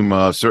this team,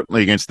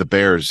 certainly against the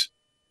Bears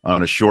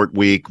on a short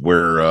week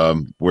where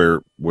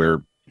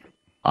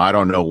I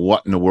don't know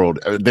what in the world.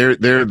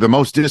 They're the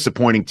most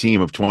disappointing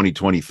team of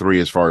 2023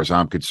 as far as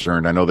I'm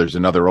concerned. I know there's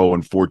another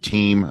 0-4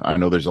 team. I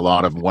know there's a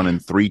lot of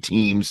 1-3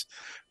 teams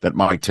that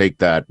might take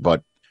that,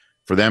 but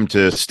for them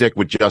to stick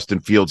with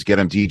Justin Fields, get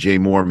him DJ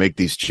Moore, make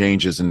these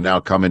changes, and now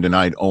come in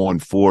tonight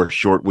 0-4,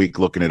 short week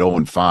looking at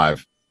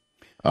 0-5.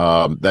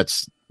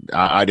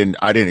 I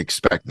didn't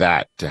expect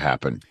that to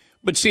happen.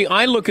 But see,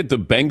 I look at the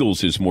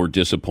Bengals as more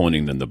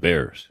disappointing than the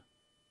Bears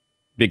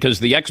because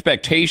the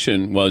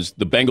expectation was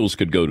the Bengals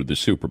could go to the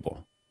Super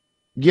Bowl.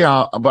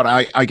 Yeah, but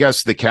I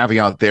guess the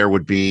caveat there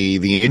would be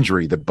the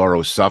injury that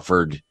Burrow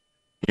suffered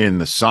in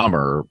the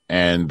summer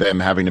and them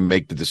having to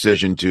make the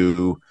decision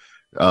to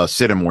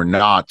sit him or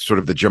not, sort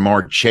of the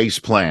Jamar Chase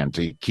plan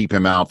to keep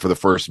him out for the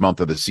first month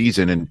of the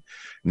season. And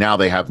now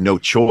they have no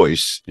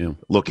choice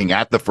looking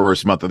at the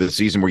first month of the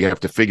season where you have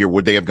to figure,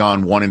 would they have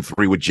gone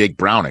 1-3 with Jake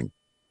Browning?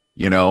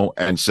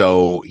 And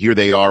so here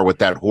they are with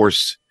that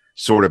horse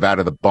sort of out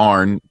of the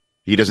barn.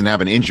 He doesn't have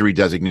an injury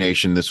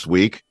designation this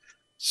week.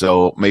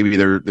 So maybe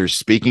they're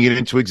speaking it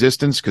into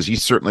existence because he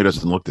certainly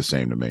doesn't look the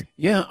same to me.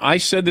 Yeah, I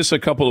said this a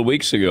couple of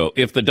weeks ago.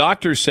 If the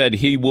doctor said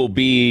he will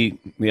be,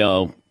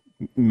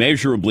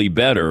 measurably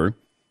better,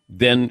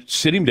 then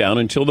sit him down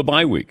until the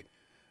bye week.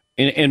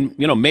 And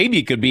maybe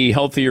he could be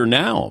healthier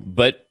now,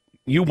 but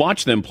you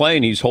watch them play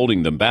and he's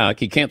holding them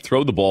back. He can't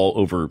throw the ball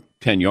over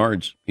 10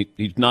 yards.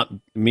 He's not,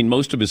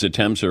 most of his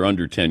attempts are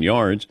under 10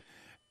 yards.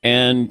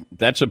 And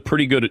that's a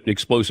pretty good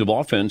explosive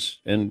offense,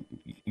 and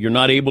you're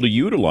not able to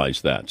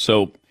utilize that.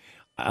 So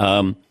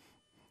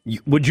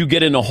would you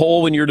get in a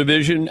hole in your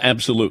division?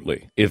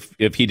 Absolutely, if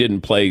he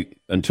didn't play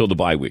until the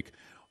bye week.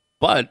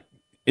 But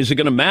is it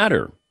going to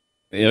matter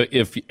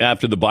if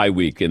after the bye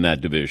week in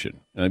that division?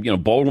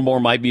 Baltimore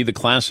might be the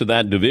class of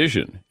that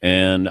division,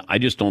 and I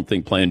just don't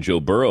think playing Joe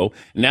Burrow.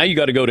 Now you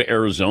got to go to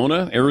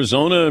Arizona.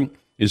 Arizona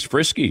is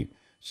frisky,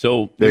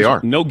 so they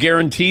are no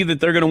guarantee that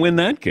they're going to win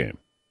that game.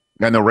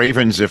 And the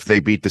Ravens, if they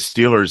beat the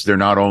Steelers, they're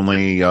not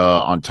only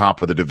on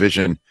top of the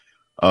division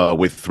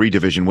with 3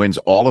 division wins,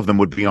 all of them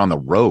would be on the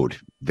road.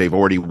 They've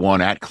already won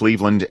at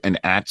Cleveland and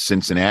at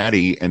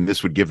Cincinnati, and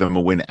this would give them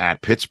a win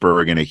at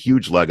Pittsburgh and a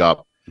huge leg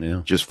up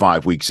just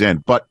 5 weeks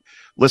in. But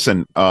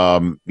listen,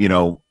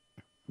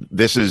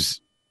 this is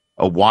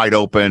a wide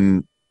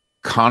open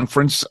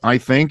conference, I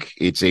think.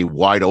 It's a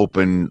wide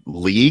open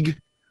league.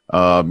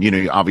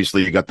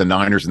 Obviously you got the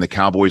Niners and the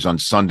Cowboys on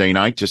Sunday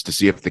night just to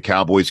see if the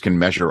Cowboys can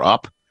measure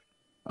up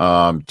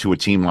to a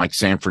team like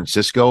San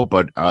Francisco.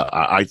 But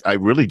I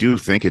really do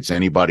think it's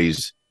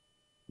anybody's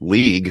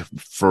league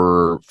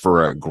for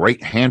a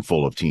great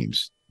handful of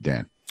teams,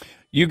 Dan.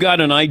 You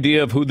got an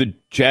idea of who the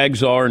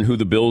Jags are and who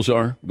the Bills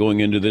are going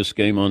into this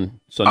game on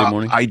Sunday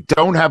morning? I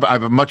have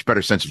a much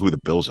better sense of who the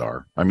Bills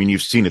are. I mean,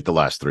 you've seen it the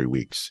last 3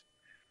 weeks.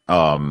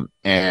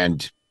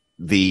 And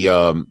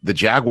the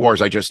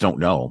Jaguars, I just don't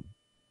know.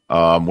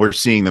 We're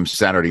seeing them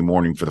Saturday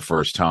morning for the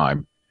first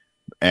time,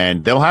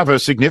 and they'll have a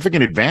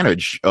significant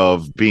advantage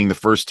of being the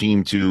first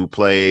team to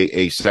play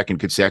a second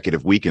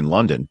consecutive week in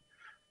London.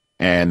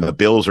 And the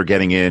Bills are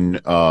getting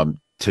in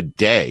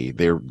today.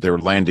 They're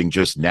landing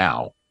just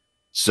now.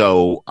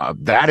 So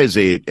that is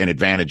an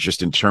advantage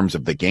just in terms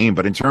of the game.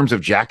 But in terms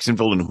of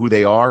Jacksonville and who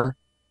they are,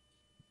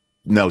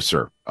 no,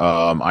 sir.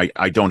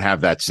 I don't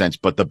have that sense.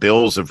 But the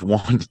Bills have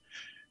won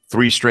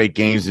 3 straight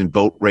games in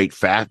boat race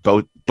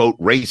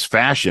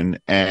fashion.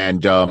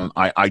 And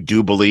I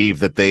do believe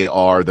that they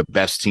are the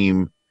best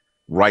team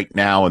right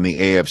now in the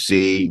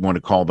AFC. You want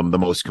to call them the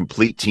most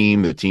complete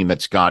team, the team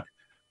that's got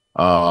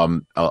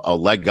a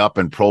leg up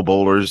and Pro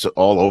Bowlers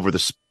all over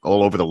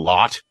the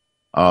lot.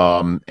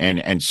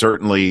 And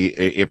certainly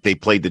if they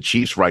played the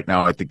Chiefs right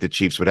now, I think the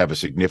Chiefs would have a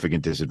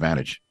significant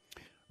disadvantage.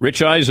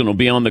 Rich Eisen will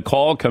be on the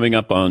call coming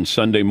up on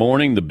Sunday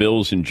morning. The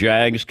Bills and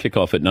Jags kick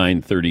off at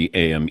 9:30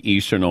 a.m.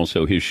 Eastern.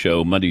 Also his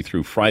show Monday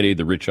through Friday,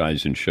 the Rich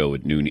Eisen Show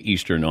at noon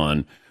Eastern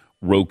on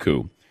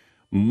Roku.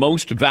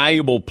 Most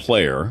valuable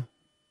player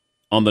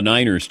on the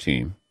Niners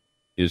team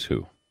is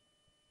who?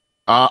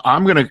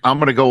 I'm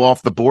gonna go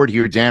off the board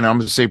here, Dan. I'm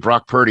gonna say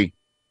Brock Purdy.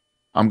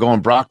 I'm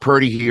going Brock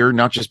Purdy here,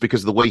 not just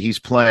because of the way he's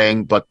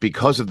playing, but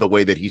because of the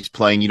way that he's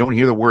playing. You don't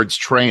hear the words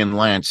Trey and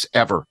Lance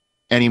ever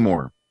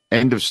anymore.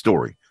 End of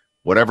story.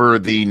 Whatever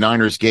the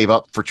Niners gave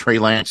up for Trey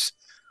Lance,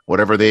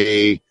 whatever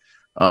they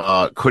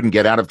couldn't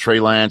get out of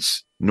Trey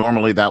Lance,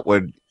 normally that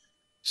would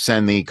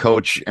send the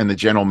coach and the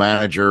general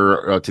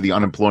manager to the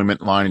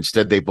unemployment line.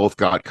 Instead, they both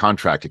got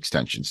contract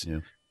extensions. Yeah.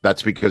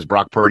 That's because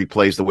Brock Purdy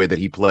plays the way that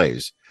he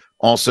plays.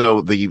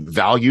 Also, the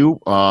value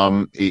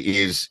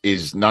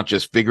is not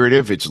just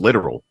figurative, it's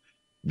literal.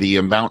 the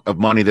amount of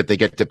money that they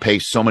get to pay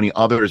so many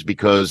others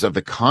because of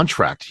the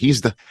contract.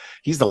 He's the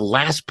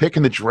last pick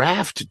in the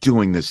draft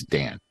doing this,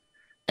 Dan.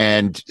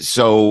 And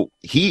so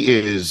he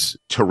is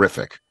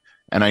terrific.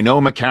 And I know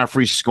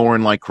McCaffrey's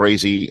scoring like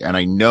crazy, and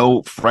I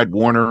know Fred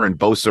Warner and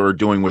Bosa are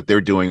doing what they're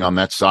doing on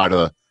that side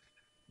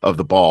of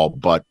the ball,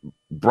 but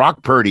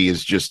Brock Purdy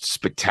is just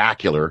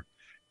spectacular.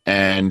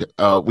 And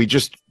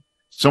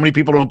so many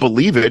people don't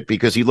believe it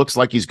because he looks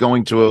like he's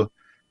going to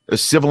a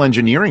civil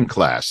engineering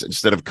class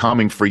instead of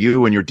coming for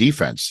you and your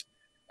defense.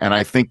 And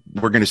I think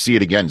we're going to see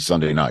it again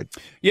Sunday night.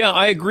 Yeah,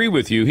 I agree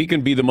with you. He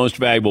can be the most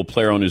valuable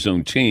player on his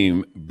own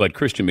team, but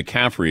Christian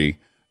McCaffrey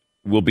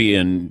will be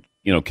in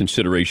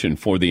consideration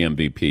for the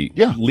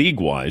MVP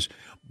league-wise.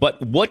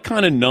 But what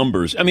kind of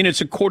numbers? I mean,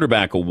 it's a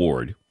quarterback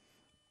award,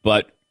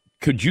 but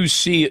could you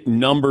see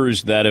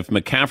numbers that if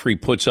McCaffrey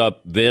puts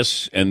up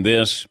this and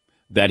this,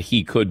 that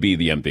he could be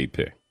the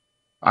MVP?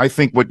 I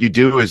think what you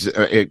do is,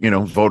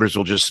 voters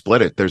will just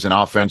split it. There's an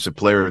Offensive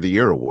Player of the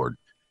Year award.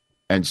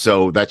 And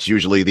so that's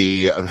usually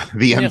the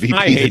MVP.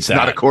 I hate it's that.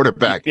 Not a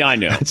quarterback. Yeah, I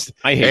know.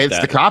 I hate that. It's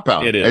the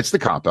cop-out. It is. It's the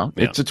cop-out.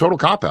 Yeah. It's a total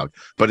cop-out.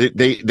 But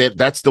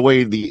that's the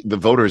way the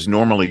voters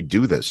normally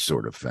do this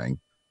sort of thing.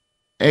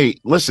 Hey,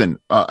 listen,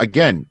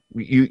 again,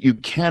 you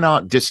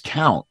cannot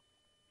discount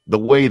the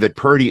way that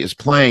Purdy is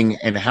playing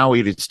and how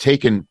it has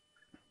taken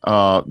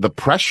the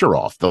pressure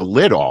off, the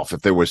lid off,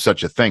 if there was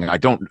such a thing. I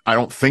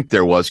don't think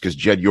there was, because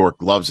Jed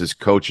York loves his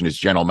coach and his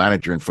general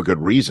manager, and for good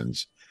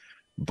reasons.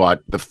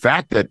 But the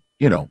fact that,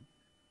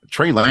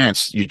 Trey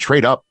Lance, you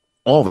trade up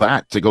all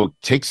that to go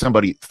take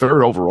somebody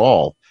third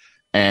overall,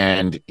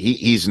 and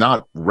he's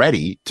not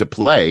ready to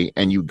play,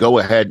 and you go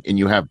ahead and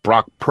you have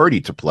Brock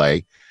Purdy to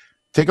play.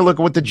 Take a look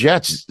at what the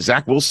Jets,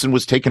 Zach Wilson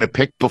was taking a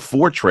pick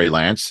before Trey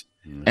Lance,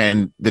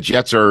 and the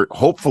Jets are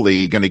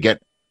hopefully going to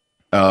get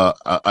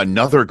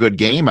another good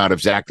game out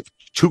of Zach,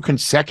 2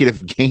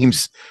 consecutive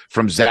games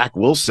from Zach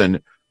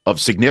Wilson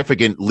of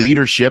significant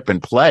leadership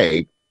and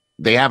play.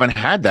 They haven't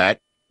had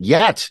that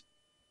yet.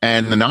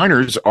 And the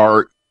Niners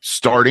are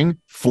starting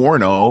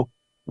 4-0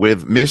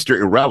 with Mr.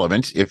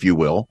 Irrelevant, if you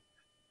will,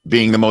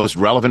 being the most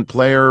relevant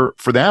player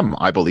for them,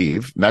 I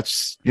believe.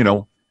 That's,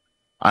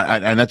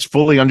 and that's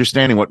fully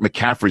understanding what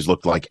McCaffrey's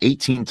looked like.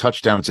 18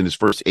 touchdowns in his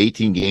first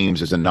 18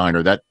 games as a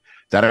Niner. That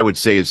I would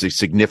say is a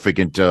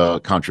significant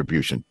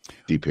contribution,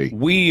 DP.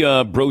 We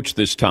broached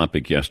this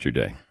topic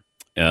yesterday.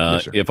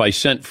 Yes, if I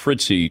sent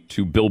Fritzy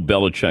to Bill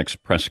Belichick's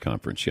press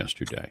conference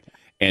yesterday,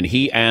 and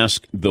he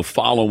asked the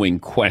following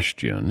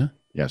question.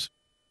 Yes.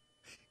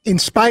 In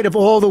spite of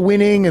all the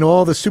winning and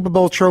all the Super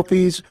Bowl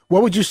trophies,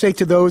 what would you say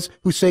to those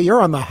who say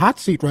you're on the hot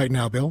seat right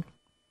now, Bill?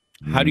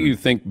 How do you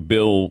think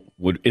Bill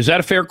would? Is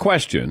that a fair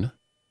question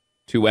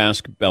to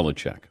ask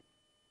Belichick?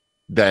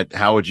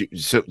 How would you?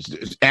 So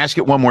ask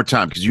it one more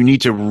time, because you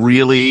need to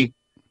really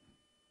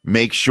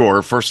make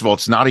sure. First of all,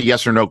 it's not a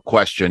yes or no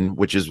question,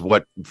 which is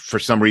what, for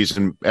some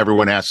reason,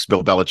 everyone asks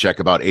Bill Belichick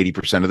about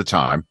 80% of the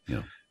time.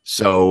 Yeah.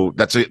 So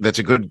that's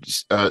a good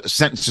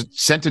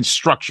sentence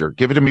structure.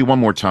 Give it to me one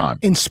more time.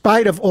 In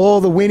spite of all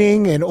the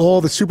winning and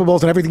all the Super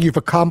Bowls and everything you've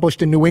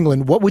accomplished in New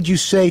England, what would you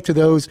say to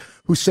those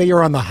who say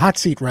you're on the hot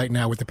seat right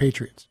now with the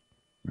Patriots?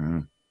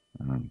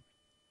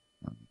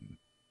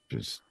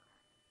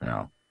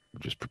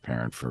 Just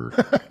preparing for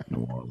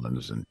New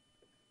Orleans, and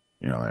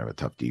they have a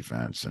tough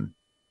defense, and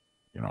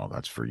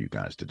that's for you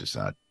guys to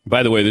decide.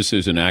 By the way, this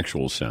is an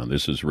actual sound.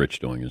 This is Rich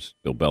doing his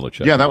Bill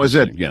Belichick. Yeah, that was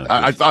it. Yeah,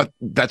 I thought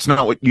that's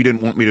not what you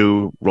didn't want me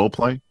to role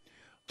play.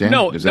 Dan?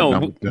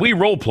 No, we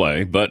role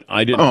play, but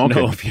I didn't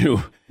know if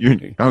you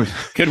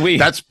could we.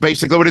 That's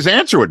basically what his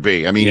answer would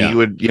be. I mean, he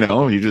would,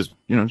 you just,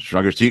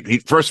 shrug his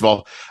teeth. First of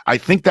all, I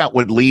think that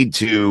would lead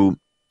to,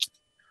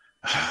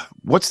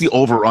 what's the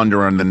over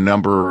under on the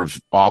number of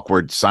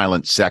awkward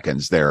silent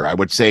seconds there? I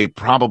would say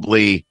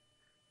probably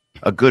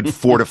a good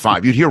 4 to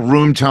 5. You'd hear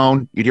room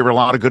tone. You'd hear a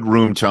lot of good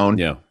room tone.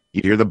 Yeah.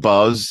 You'd hear the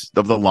buzz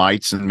of the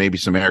lights and maybe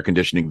some air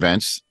conditioning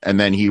vents, and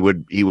then he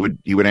would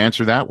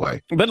answer that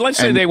way. But let's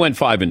say they went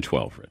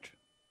 5-12, Rich.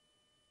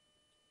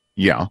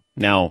 Yeah.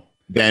 Now,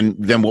 then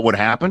what would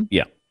happen?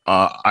 Yeah.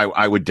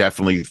 I would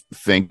definitely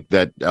think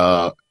that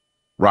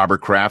Robert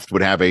Kraft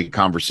would have a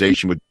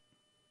conversation with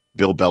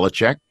Bill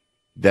Belichick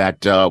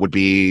that would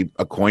be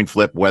a coin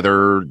flip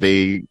whether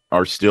they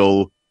are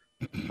still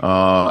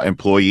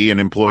employee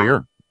and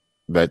employer.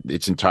 That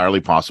it's entirely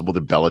possible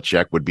that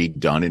Belichick would be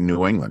done in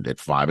New England at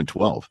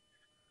 5-12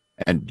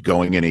 and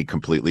going in a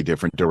completely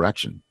different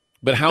direction.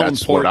 But how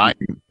important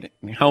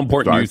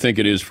do you think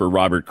it is for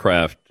Robert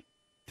Kraft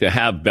to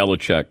have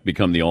Belichick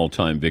become the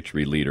all-time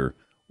victory leader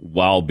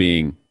while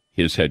being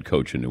his head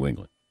coach in New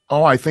England?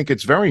 Oh, I think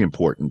it's very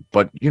important.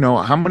 But,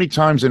 how many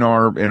times in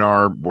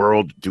our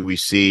world do we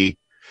see,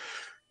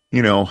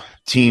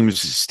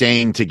 teams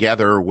staying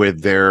together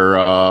with their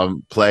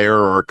player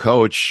or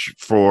coach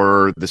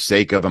for the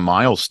sake of a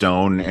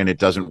milestone, and it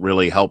doesn't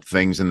really help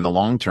things in the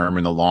long term,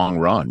 in the long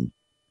run.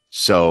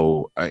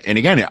 So, and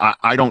again,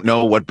 I don't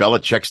know what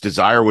Belichick's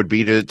desire would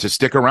be to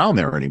stick around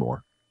there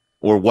anymore,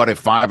 or what a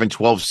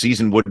 5-12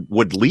 season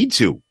would lead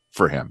to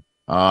for him.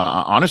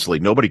 Honestly,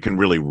 nobody can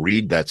really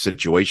read that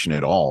situation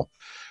at all.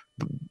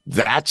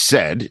 That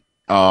said,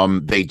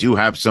 they do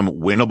have some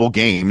winnable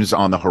games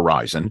on the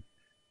horizon.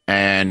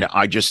 And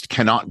I just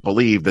cannot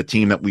believe the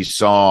team that we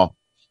saw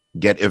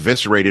get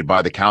eviscerated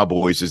by the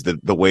Cowboys is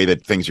the way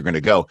that things are going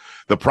to go.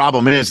 The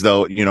problem is,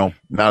 though, now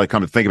that I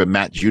come to think of it,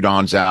 Matt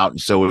Judon's out,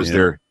 and so is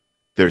their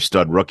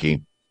stud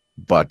rookie.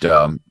 But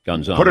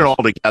put it all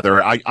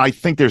together, I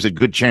think there's a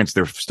good chance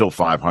they're still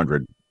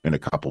 500 in a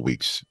couple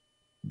weeks,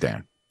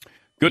 Dan.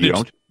 Good. You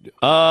don't?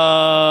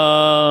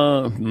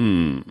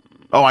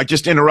 Oh, I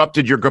just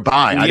interrupted your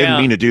goodbye. I didn't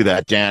mean to do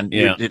that, Dan.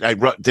 Yeah.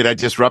 Did I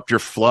disrupt your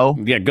flow?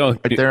 Yeah, go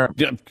right there.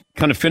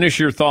 Kind of finish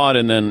your thought,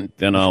 and then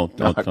I'll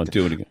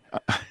do it again.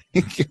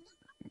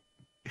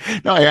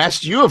 No, I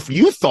asked you if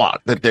you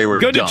thought that they were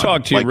good done. to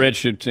talk to you,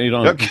 Rich. Okay.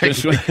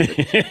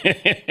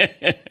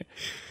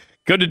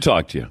 Good to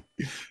talk to you.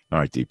 All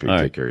right, DP,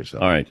 take care of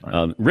yourself. All right.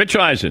 Rich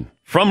Eisen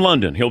from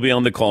London. He'll be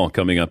on the call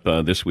coming up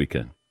this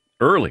weekend.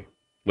 Early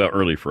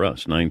for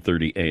us,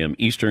 9:30 a.m.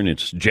 Eastern.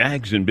 It's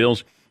Jags and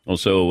Bills.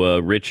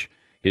 Also, Rich,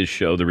 his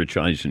show, The Rich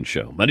Eisen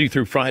Show, Monday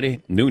through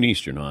Friday, noon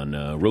Eastern on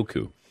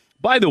Roku.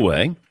 By the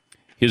way,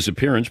 his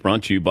appearance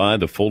brought to you by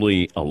the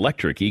fully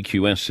electric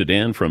EQS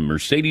sedan from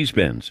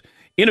Mercedes-Benz.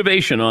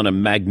 Innovation on a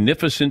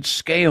magnificent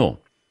scale.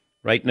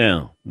 Right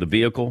now, the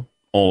vehicle,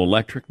 all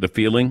electric, the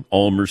feeling,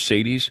 all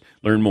Mercedes.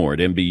 Learn more at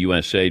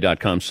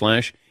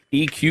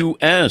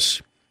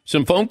mbusa.com/EQS.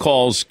 Some phone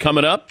calls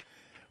coming up.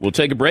 We'll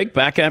take a break.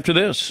 Back after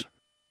this.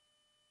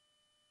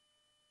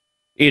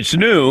 It's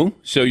new,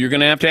 so you're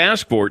going to have to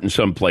ask for it in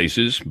some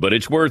places, but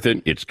it's worth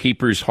it. It's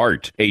Keeper's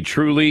Heart, a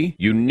truly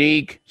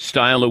unique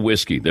style of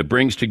whiskey that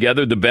brings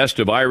together the best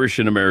of Irish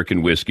and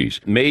American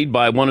whiskeys, made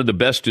by one of the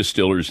best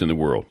distillers in the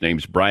world,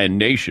 named Brian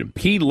Nation.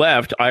 He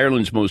left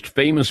Ireland's most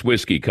famous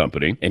whiskey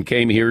company and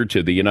came here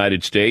to the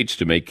United States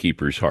to make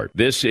Keeper's Heart.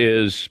 This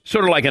is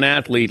sort of like an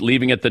athlete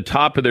leaving at the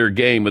top of their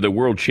game with a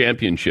world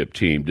championship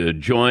team to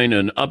join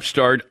an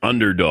upstart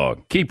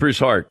underdog. Keeper's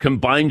Heart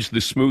combines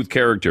the smooth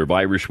character of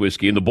Irish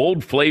whiskey and the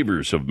bold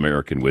flavors of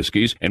American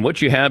whiskeys, and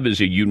what you have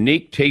is a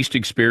unique taste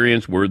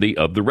experience worthy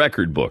of the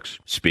record books.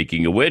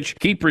 Speaking of which,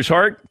 Keeper's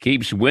Heart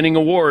keeps winning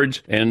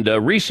awards and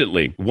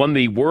recently won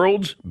the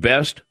world's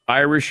best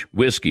Irish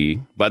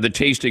whiskey by the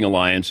Tasting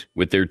Alliance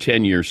with their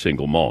 10-year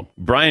single malt.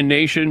 Brian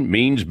Nation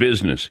means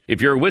business. If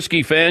you're a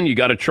whiskey fan, you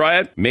got to try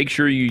it. Make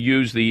sure you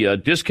use the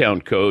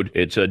discount code.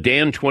 It's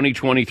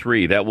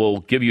DAN2023. That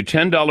will give you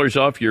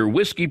 $10 off your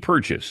whiskey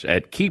purchase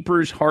at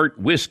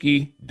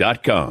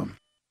keepersheartwhiskey.com.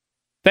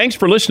 Thanks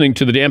for listening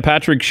to the Dan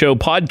Patrick Show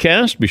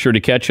podcast. Be sure to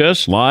catch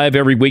us live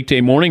every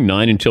weekday morning,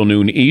 9 until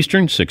noon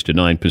Eastern, 6 to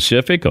 9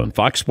 Pacific on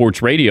Fox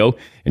Sports Radio.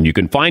 And you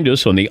can find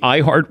us on the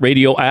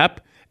iHeartRadio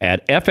app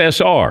at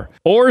FSR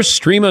or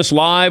stream us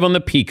live on the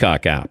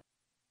Peacock app.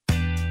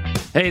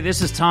 Hey,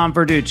 this is Tom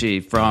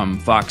Verducci from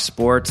Fox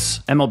Sports,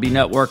 MLB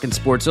Network, and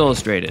Sports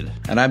Illustrated.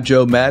 And I'm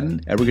Joe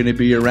Madden, and we're going to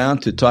be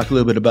around to talk a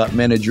little bit about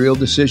managerial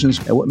decisions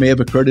and what may have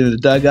occurred in the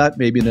dugout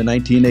maybe in the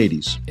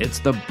 1980s. It's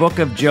the Book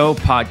of Joe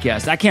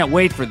podcast. I can't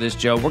wait for this,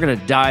 Joe. We're going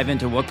to dive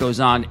into what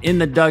goes on in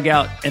the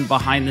dugout and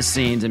behind the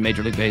scenes in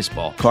Major League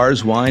Baseball.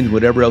 Cars, wine,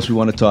 whatever else we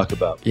want to talk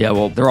about. Yeah,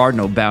 well, there are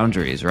no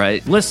boundaries,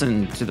 right?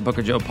 Listen to the Book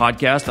of Joe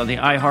podcast on the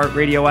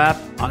iHeartRadio app,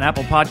 on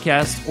Apple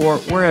Podcasts, or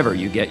wherever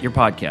you get your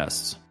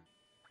podcasts.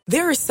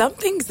 There are some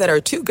things that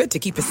are too good to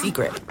keep a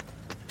secret.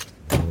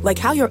 Like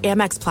how your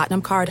Amex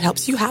Platinum card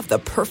helps you have the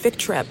perfect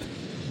trip.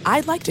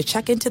 I'd like to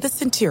check into the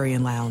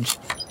Centurion Lounge.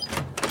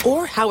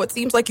 Or how it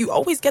seems like you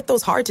always get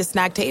those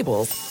hard-to-snag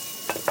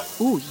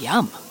tables. Ooh,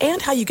 yum. And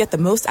how you get the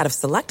most out of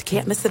select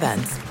can't-miss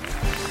events.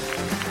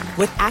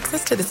 With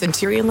access to the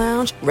Centurion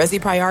Lounge, Resi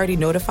Priority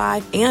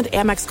Notified, and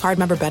Amex card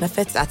member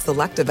benefits at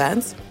select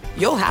events,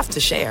 you'll have to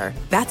share.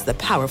 That's the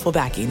powerful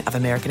backing of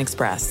American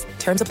Express.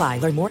 Terms apply.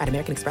 Learn more at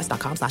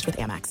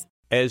americanexpress.com/withAmex.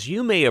 As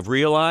you may have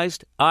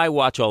realized, I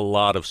watch a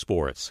lot of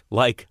sports.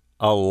 Like,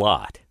 a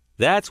lot.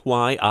 That's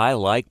why I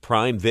like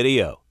Prime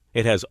Video.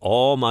 It has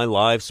all my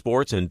live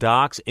sports and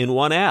docs in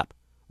one app.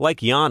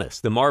 Like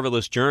Giannis, The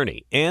Marvelous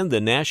Journey, and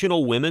the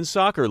National Women's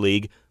Soccer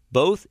League,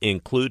 both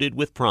included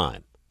with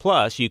Prime.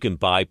 Plus, you can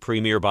buy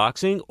Premier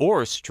Boxing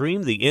or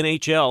stream the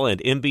NHL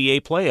and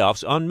NBA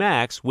playoffs on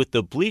Max with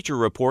the Bleacher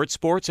Report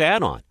Sports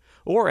add-on,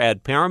 or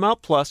add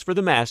Paramount Plus for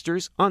the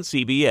Masters on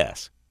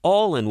CBS.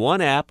 All in one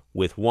app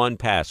with one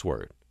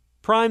password.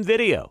 Prime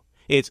Video.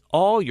 It's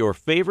all your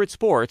favorite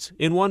sports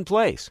in one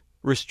place.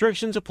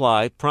 Restrictions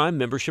apply. Prime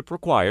membership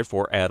required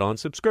for add-on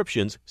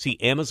subscriptions. See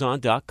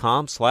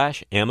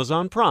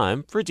Amazon.com/Amazon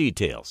Prime for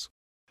details.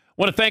 I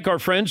want to thank our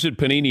friends at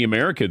Panini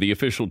America, the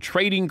official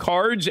trading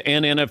cards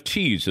and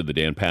NFTs of the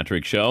Dan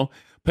Patrick Show.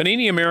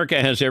 Panini America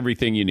has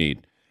everything you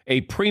need.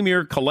 A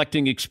premier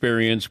collecting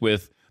experience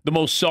with the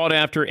most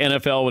sought-after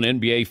NFL and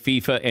NBA,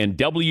 FIFA, and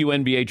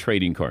WNBA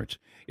trading cards.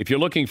 If you're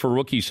looking for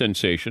rookie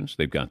sensations,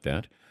 they've got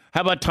that.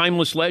 How about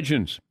timeless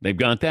legends? They've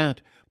got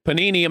that.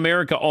 Panini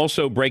America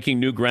also breaking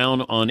new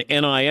ground on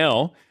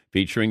NIL,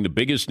 featuring the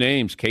biggest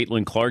names.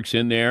 Caitlin Clark's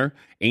in there,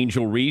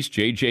 Angel Reese,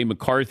 J.J.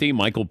 McCarthy,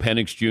 Michael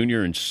Penix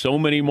Jr., and so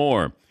many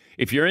more.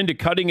 If you're into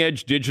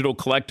cutting-edge digital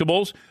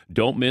collectibles,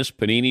 don't miss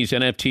Panini's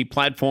NFT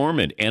platform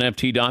at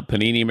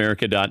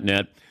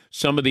nft.paniniamerica.net.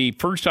 Some of the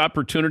first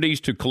opportunities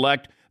to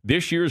collect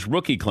this year's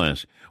rookie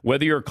class.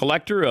 Whether you're a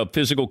collector of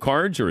physical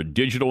cards or a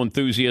digital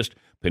enthusiast,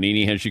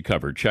 Panini has you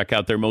covered. Check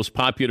out their most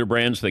popular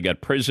brands. They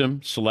got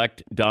Prism,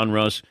 Select,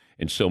 Donruss,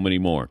 and so many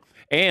more.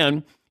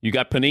 And you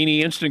got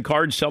Panini Instant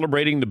Cards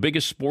celebrating the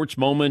biggest sports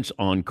moments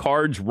on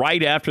cards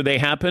right after they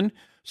happen,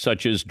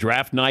 such as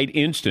Draft Night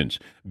Instants.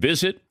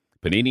 Visit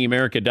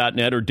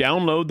PaniniAmerica.net or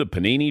download the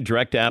Panini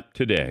Direct app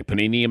today.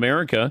 Panini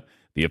America,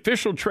 the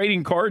official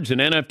trading cards and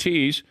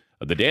NFTs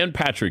of the Dan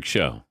Patrick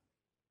Show.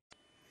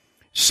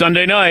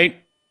 Sunday night,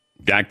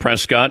 Dak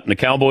Prescott and the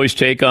Cowboys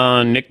take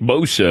on Nick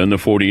Bosa and the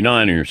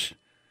 49ers.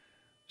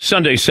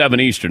 Sunday, 7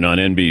 Eastern on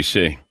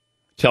NBC,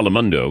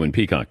 Telemundo and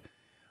Peacock.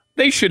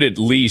 They should at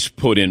least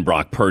put in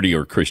Brock Purdy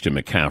or Christian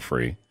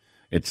McCaffrey.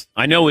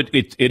 I know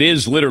it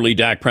is literally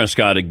Dak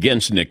Prescott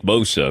against Nick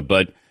Bosa,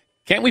 but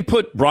can't we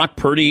put Brock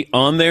Purdy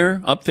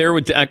up there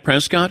with Dak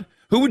Prescott?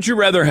 Who would you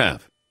rather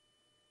have?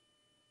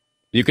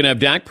 You can have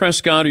Dak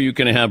Prescott or you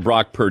can have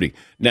Brock Purdy.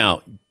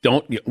 Now,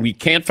 we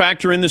can't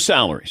factor in the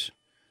salaries.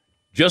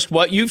 Just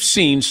what you've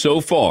seen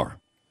so far.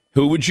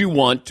 Who would you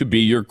want to be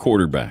your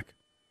quarterback?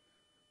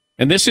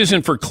 And this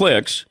isn't for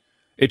clicks.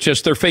 It's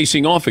just they're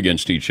facing off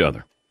against each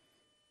other.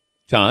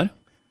 Todd?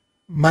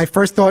 My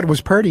first thought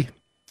was Purdy.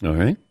 All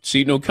right.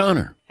 Seton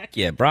O'Connor. Heck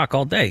yeah, Brock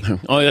all day.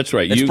 Oh, that's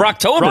right. It's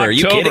Brocktober. Are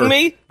you kidding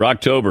me?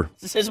 Brocktober.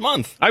 This is his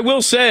month. I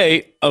will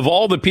say, of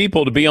all the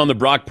people to be on the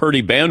Brock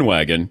Purdy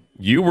bandwagon,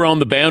 you were on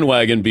the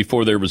bandwagon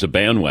before there was a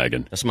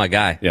bandwagon. That's my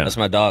guy. Yeah. That's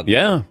my dog.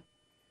 Yeah.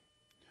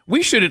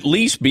 We should at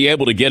least be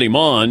able to get him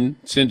on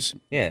since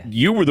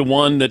you were the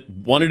one that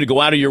wanted to go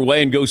out of your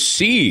way and go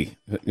see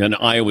an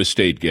Iowa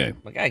State game.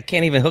 My guy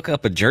can't even hook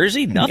up a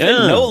jersey? Nothing?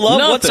 Yeah, no love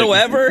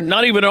whatsoever?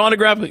 Not even an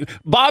autograph.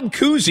 Bob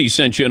Cousy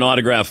sent you an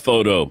autograph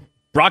photo.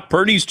 Brock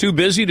Purdy's too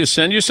busy to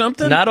send you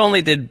something? Not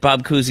only did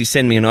Bob Cousy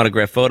send me an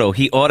autograph photo,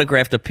 he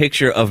autographed a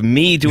picture of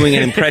me doing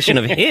an impression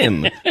of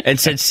him and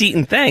said,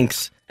 Seton,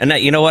 thanks. And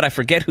you know what? I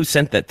forget who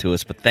sent that to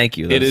us, but thank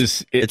you.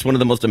 It's one of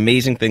the most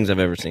amazing things I've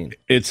ever seen.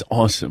 It's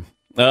awesome.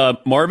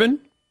 Marvin,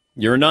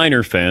 you're a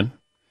Niner fan.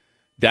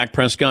 Dak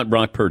Prescott,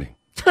 Brock Purdy.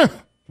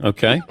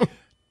 Okay.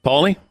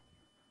 Paulie?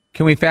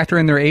 Can we factor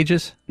in their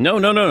ages? No.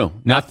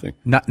 Nothing.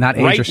 Not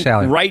age or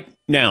salary. Right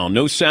now,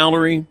 no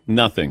salary,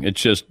 nothing.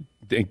 It's just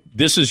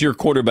this is your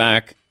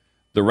quarterback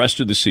the rest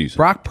of the season.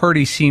 Brock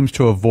Purdy seems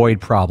to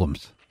avoid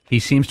problems. He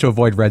seems to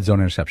avoid red zone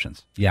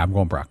interceptions. Yeah, I'm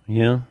going Brock.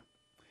 Yeah. All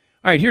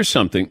right, here's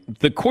something.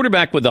 The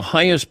quarterback with the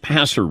highest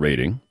passer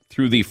rating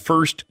through the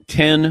first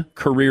 10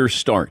 career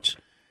starts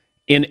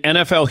in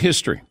NFL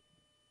history.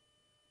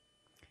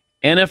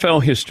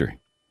 NFL history.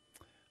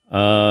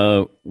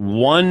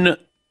 One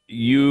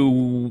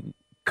you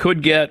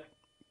could get,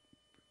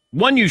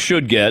 one you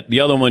should get, the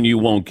other one you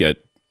won't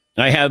get.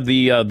 I have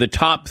the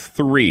top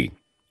three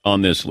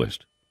on this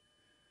list.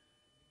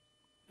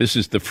 This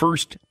is the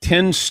first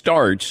 10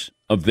 starts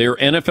of their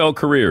NFL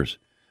careers.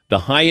 The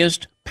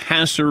highest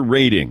passer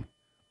rating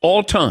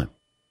all time.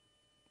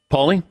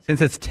 Paulie?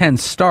 Since it's 10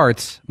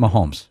 starts,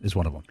 Mahomes is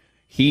one of them.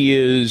 He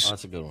is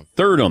that's a good one.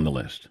 Third on the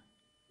list.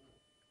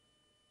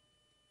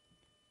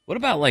 What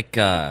about like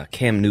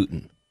Cam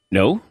Newton?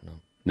 No.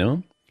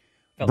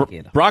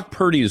 Brock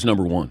Purdy is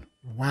number one.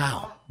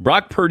 Wow.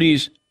 Brock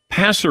Purdy's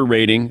passer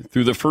rating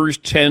through the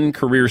first 10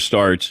 career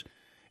starts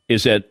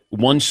is at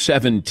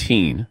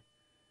 117.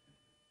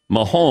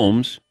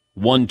 Mahomes,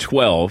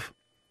 112.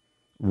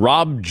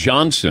 Rob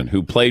Johnson,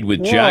 who played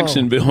with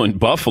Jacksonville and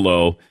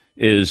Buffalo,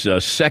 is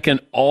second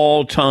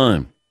all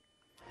time.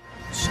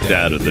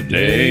 Stat of the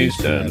day,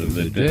 stat of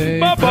the day.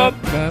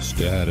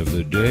 Stat of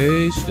the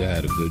day,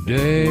 stat of the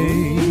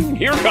day.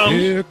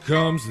 Here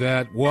comes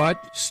that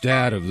what?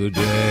 Stat of the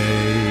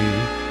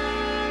day.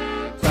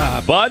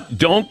 But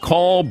don't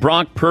call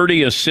Brock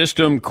Purdy a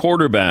system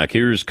quarterback.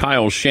 Here's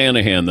Kyle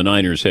Shanahan, the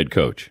Niners head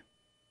coach.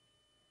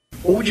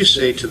 What would you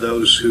say to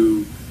those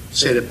who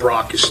say that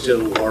Brock is still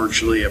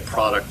largely a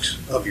product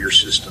of your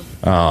system?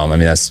 I mean,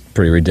 that's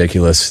pretty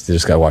ridiculous. You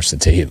just got to watch the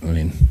tape. I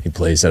mean, he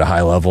plays at a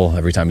high level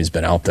every time he's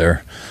been out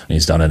there.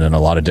 He's done it in a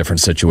lot of different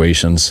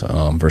situations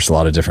versus a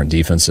lot of different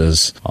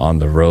defenses, on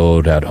the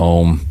road, at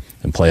home,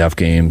 in playoff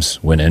games,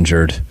 when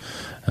injured.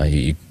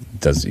 You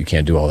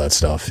can't do all that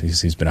stuff.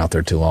 He's been out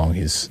there too long.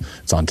 It's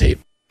on tape.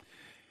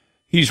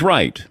 He's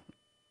right.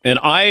 And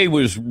I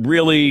was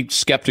really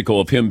skeptical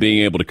of him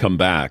being able to come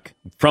back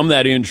from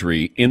that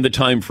injury in the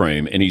time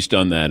frame, and he's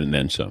done that and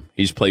then some.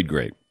 He's played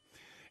great.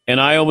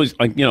 And I always,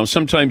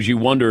 sometimes you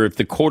wonder if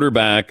the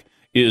quarterback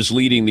is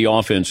leading the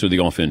offense or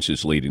the offense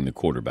is leading the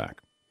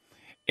quarterback.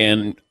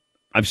 And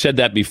I've said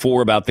that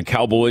before about the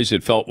Cowboys.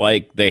 It felt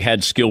like they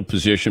had skill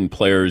position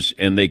players,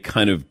 and they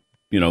kind of,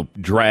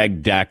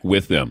 dragged Dak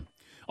with them.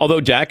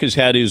 Although Dak has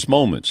had his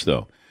moments,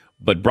 though.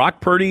 But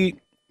Brock Purdy,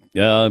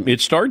 it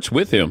starts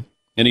with him.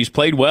 And he's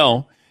played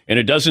well, and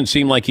it doesn't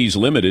seem like he's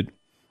limited.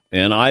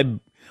 And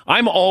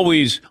I'm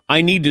always,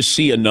 I need to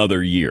see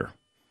another year.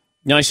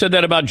 Now, I said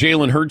that about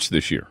Jalen Hurts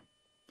this year.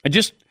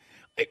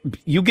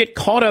 You get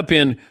caught up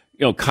in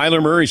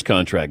Kyler Murray's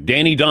contract,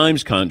 Danny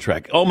Dimes'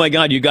 contract. Oh, my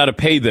God, you got to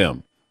pay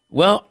them.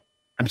 Well,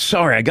 I'm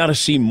sorry, I got to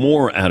see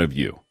more out of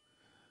you.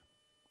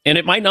 And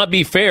it might not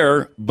be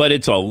fair, but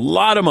it's a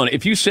lot of money.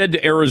 If you said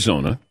to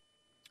Arizona,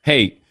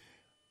 hey,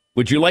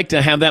 would you like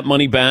to have that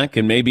money back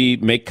and maybe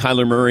make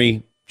Kyler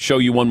Murray show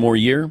you one more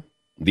year?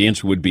 The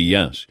answer would be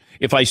yes.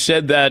 If I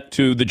said that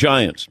to the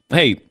Giants,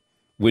 hey,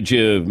 would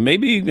you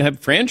maybe have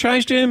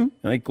franchised him?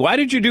 Like, why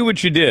did you do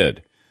what you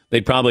did?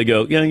 They'd probably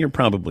go, yeah, you're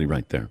probably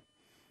right there.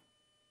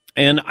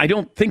 And I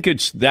don't think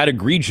it's that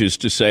egregious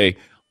to say,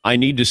 I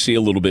need to see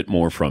a little bit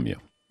more from you.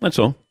 That's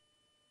all.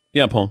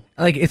 Yeah, Paul.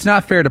 Like, it's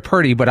not fair to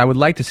Purdy, but I would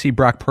like to see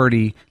Brock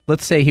Purdy,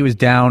 let's say he was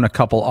down a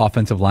couple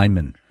offensive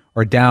linemen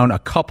or down a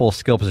couple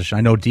skill position.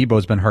 I know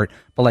Debo's been hurt,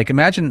 but like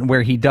imagine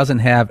where he doesn't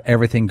have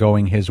everything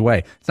going his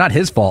way. It's not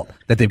his fault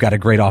that they've got a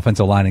great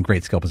offensive line and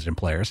great skill position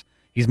players.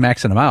 He's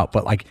maxing them out,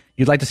 but like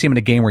you'd like to see him in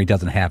a game where he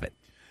doesn't have it.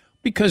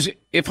 Because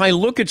if I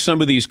look at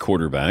some of these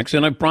quarterbacks,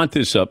 and I've brought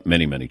this up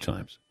many, many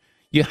times,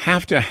 you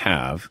have to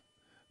have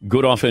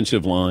good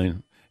offensive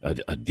line,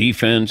 a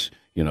defense,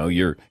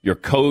 your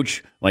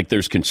coach, like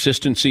there's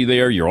consistency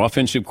there, your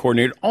offensive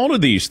coordinator, all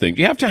of these things.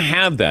 You have to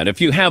have that.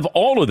 If you have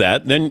all of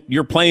that, then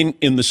you're playing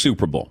in the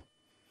Super Bowl.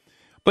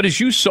 But as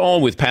you saw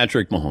with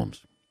Patrick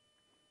Mahomes,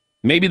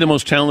 maybe the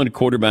most talented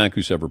quarterback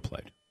who's ever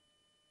played,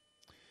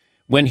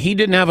 when he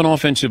didn't have an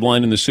offensive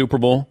line in the Super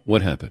Bowl,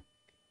 what happened?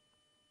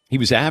 He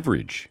was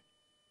average,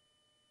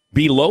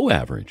 below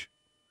average.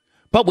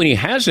 But when he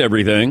has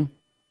everything,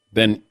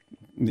 then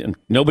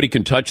nobody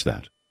can touch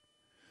that.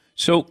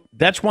 So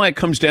that's why it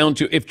comes down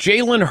to, if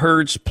Jalen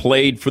Hurts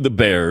played for the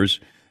Bears,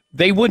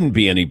 they wouldn't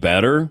be any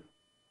better.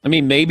 I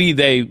mean, maybe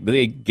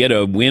they get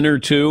a win or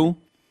two.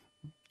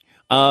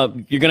 You're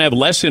going to have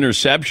less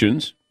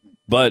interceptions,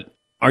 but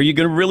are you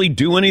going to really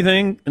do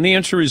anything? And the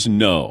answer is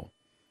no.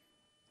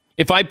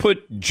 If I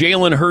put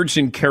Jalen Hurts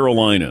in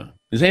Carolina,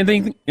 is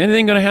anything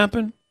going to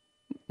happen?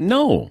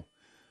 No.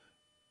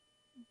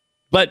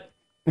 But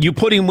you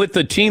put him with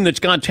the team that's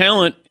got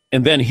talent,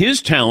 and then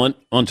his talent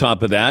on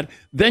top of that,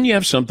 then you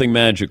have something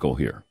magical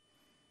here.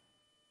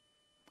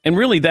 And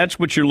really, that's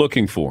what you're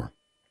looking for.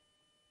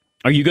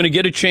 Are you going to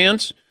get a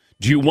chance?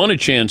 Do you want a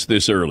chance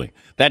this early?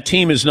 That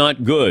team is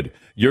not good.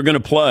 You're going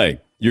to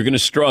play. You're going to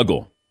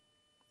struggle.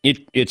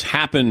 It's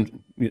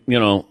happened,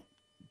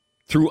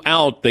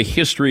 throughout the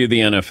history of the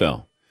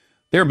NFL.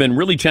 There have been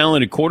really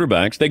talented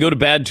quarterbacks. They go to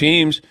bad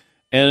teams,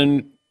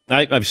 and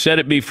I've said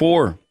it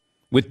before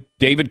with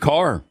David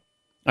Carr.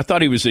 I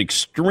thought he was an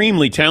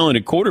extremely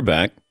talented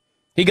quarterback.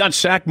 He got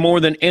sacked more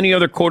than any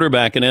other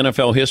quarterback in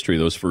NFL history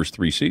those first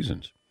 3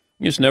 seasons.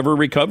 He just never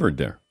recovered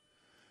there.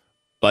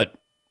 But,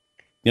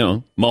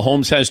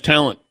 Mahomes has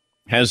talent,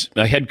 has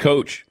a head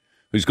coach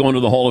who's going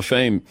to the Hall of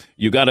Fame.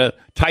 You got a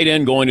tight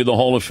end going to the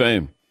Hall of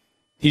Fame.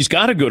 He's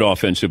got a good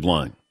offensive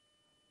line.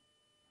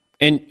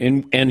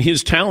 And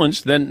his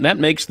talents, then that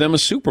makes them a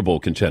Super Bowl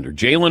contender.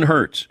 Jalen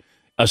Hurts,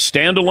 a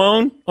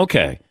standalone,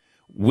 okay,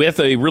 with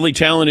a really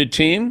talented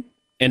team,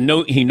 and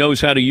he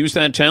knows how to use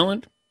that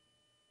talent,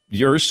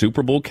 you're a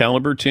Super Bowl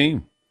caliber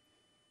team.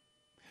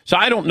 So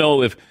I don't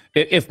know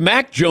if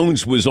Mac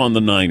Jones was on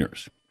the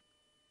Niners,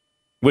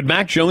 would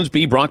Mac Jones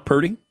be Brock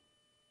Purdy?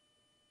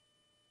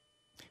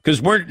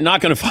 Because we're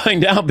not going to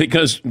find out,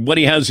 because what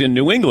he has in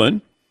New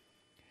England,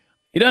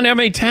 he doesn't have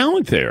any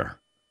talent there.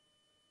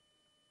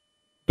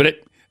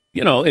 But,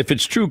 if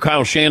it's true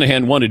Kyle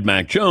Shanahan wanted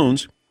Mac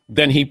Jones,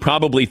 then he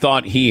probably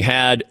thought he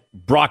had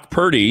Brock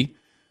Purdy,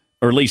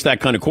 or at least that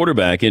kind of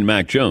quarterback, in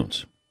Mac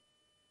Jones.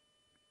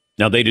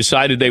 Now, they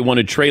decided they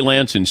wanted Trey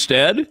Lance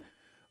instead,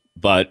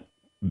 but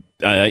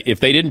if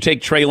they didn't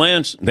take Trey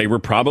Lance, they were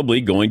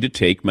probably going to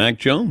take Mac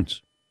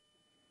Jones.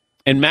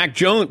 And Mac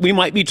Jones, we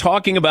might be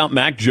talking about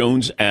Mac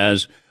Jones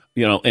as,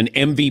 an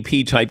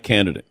MVP-type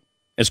candidate.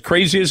 As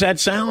crazy as that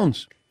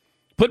sounds.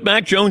 Put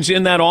Mac Jones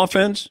in that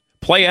offense.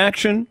 Play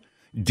action,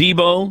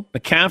 Debo,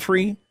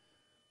 McCaffrey,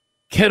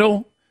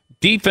 Kittle,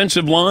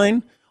 defensive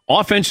line,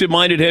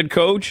 offensive-minded head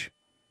coach.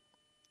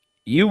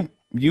 You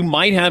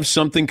might have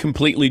something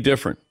completely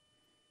different.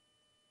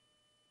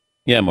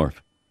 Yeah,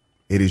 Marv.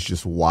 It is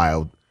just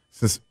wild.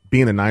 Since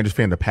being a Niners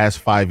fan the past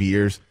 5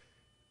 years,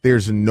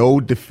 there's no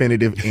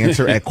definitive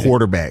answer at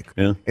quarterback.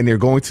 Yeah. And they're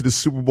going to the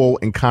Super Bowl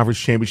and conference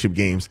championship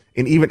games.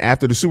 And even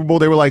after the Super Bowl,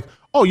 they were like,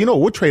 oh,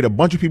 we'll trade a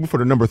bunch of people for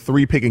the number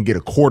 3 pick and get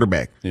a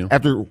quarterback. Yeah.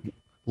 After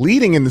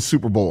leading in the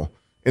Super Bowl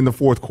in the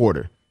fourth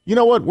quarter. You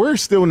know what? We're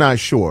still not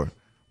sure.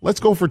 Let's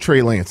go for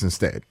Trey Lance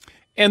instead.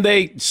 And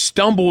they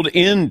stumbled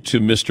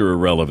into Mr.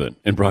 Irrelevant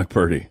in Brock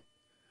Purdy.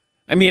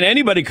 I mean,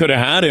 anybody could have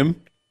had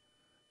him.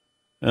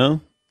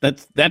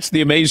 That's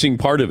the amazing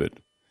part of it.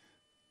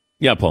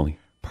 Yeah, Paulie.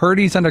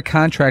 Purdy's under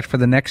contract for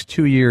the next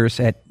 2 years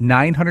at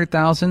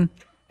 $900,000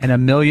 and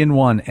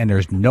 $1,000,001, and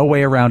there's no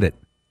way around it.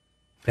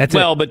 That's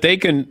but they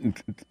could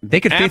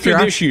after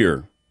this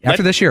year.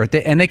 After this year,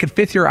 and they could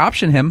fifth-year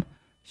option him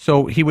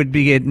So he would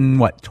be getting,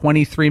 what,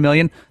 $23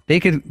 million? They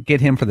could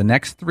get him for the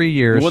next 3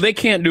 years. Well, they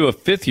can't do a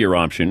fifth-year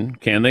option,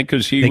 can they?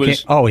 Because he's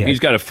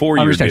got a 4-year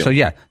Understand. deal. So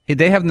yeah,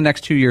 they have the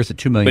next 2 years at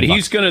 $2 million.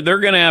 But they're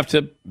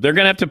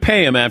gonna have to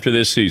pay him after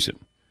this season.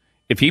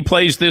 If he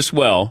plays this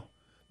well,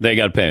 they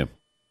got to pay him.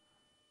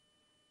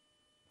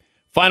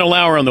 Final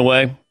hour on the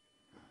way.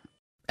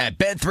 At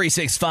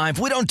Bet365,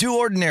 we don't do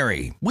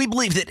ordinary. We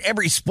believe that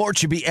every sport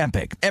should be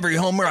epic. Every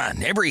home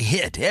run, every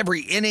hit,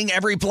 every inning,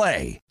 every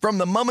play. From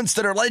the moments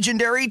that are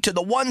legendary to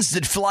the ones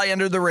that fly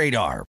under the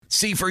radar.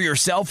 See for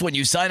yourself when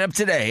you sign up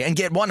today and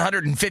get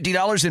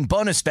 $150 in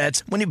bonus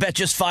bets when you bet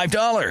just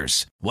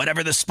 $5.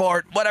 Whatever the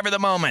sport, whatever the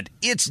moment,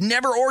 it's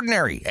never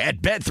ordinary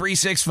at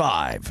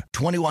Bet365.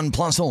 21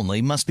 plus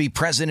only. Must be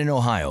present in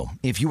Ohio.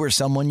 If you or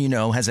someone you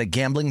know has a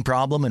gambling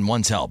problem and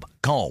wants help,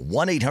 call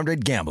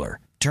 1-800-GAMBLER.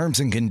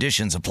 Terms and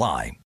conditions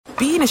apply.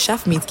 Being a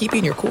chef means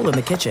keeping your cool in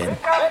the kitchen.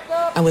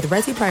 And with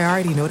Resi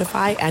Priority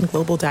Notify and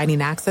Global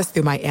Dining Access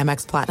through my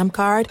Amex Platinum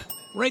card,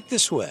 Right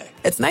this way.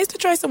 it's nice to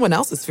try someone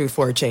else's food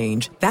for a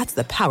change. That's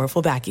the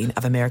powerful backing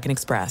of American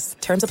Express.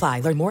 Terms apply.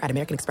 Learn more at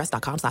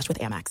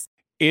americanexpress.com/withAmex.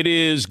 It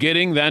is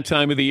getting that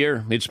time of the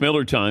year. It's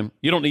Miller time.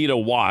 You don't need a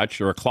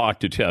watch or a clock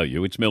to tell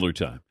you. It's Miller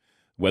time.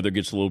 Weather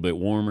gets a little bit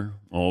warmer.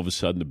 All of a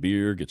sudden, the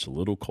beer gets a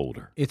little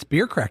colder. It's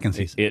beer cracking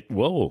season.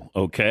 Whoa,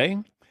 okay.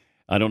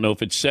 I don't know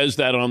if it says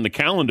that on the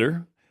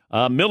calendar.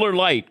 Miller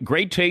Lite,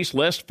 great taste,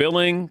 less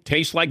filling,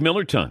 tastes like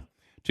Miller time.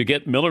 To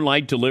get Miller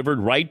Lite delivered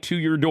right to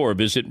your door,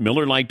 visit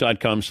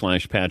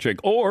MillerLite.com/Patrick,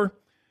 or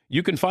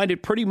you can find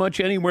it pretty much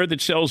anywhere that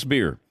sells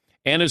beer.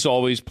 And as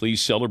always,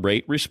 please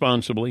celebrate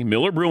responsibly.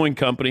 Miller Brewing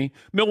Company,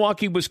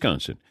 Milwaukee,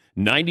 Wisconsin.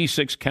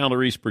 96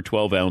 calories per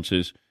 12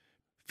 ounces.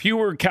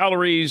 Fewer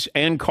calories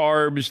and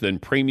carbs than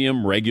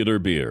premium regular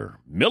beer.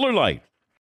 Miller Lite.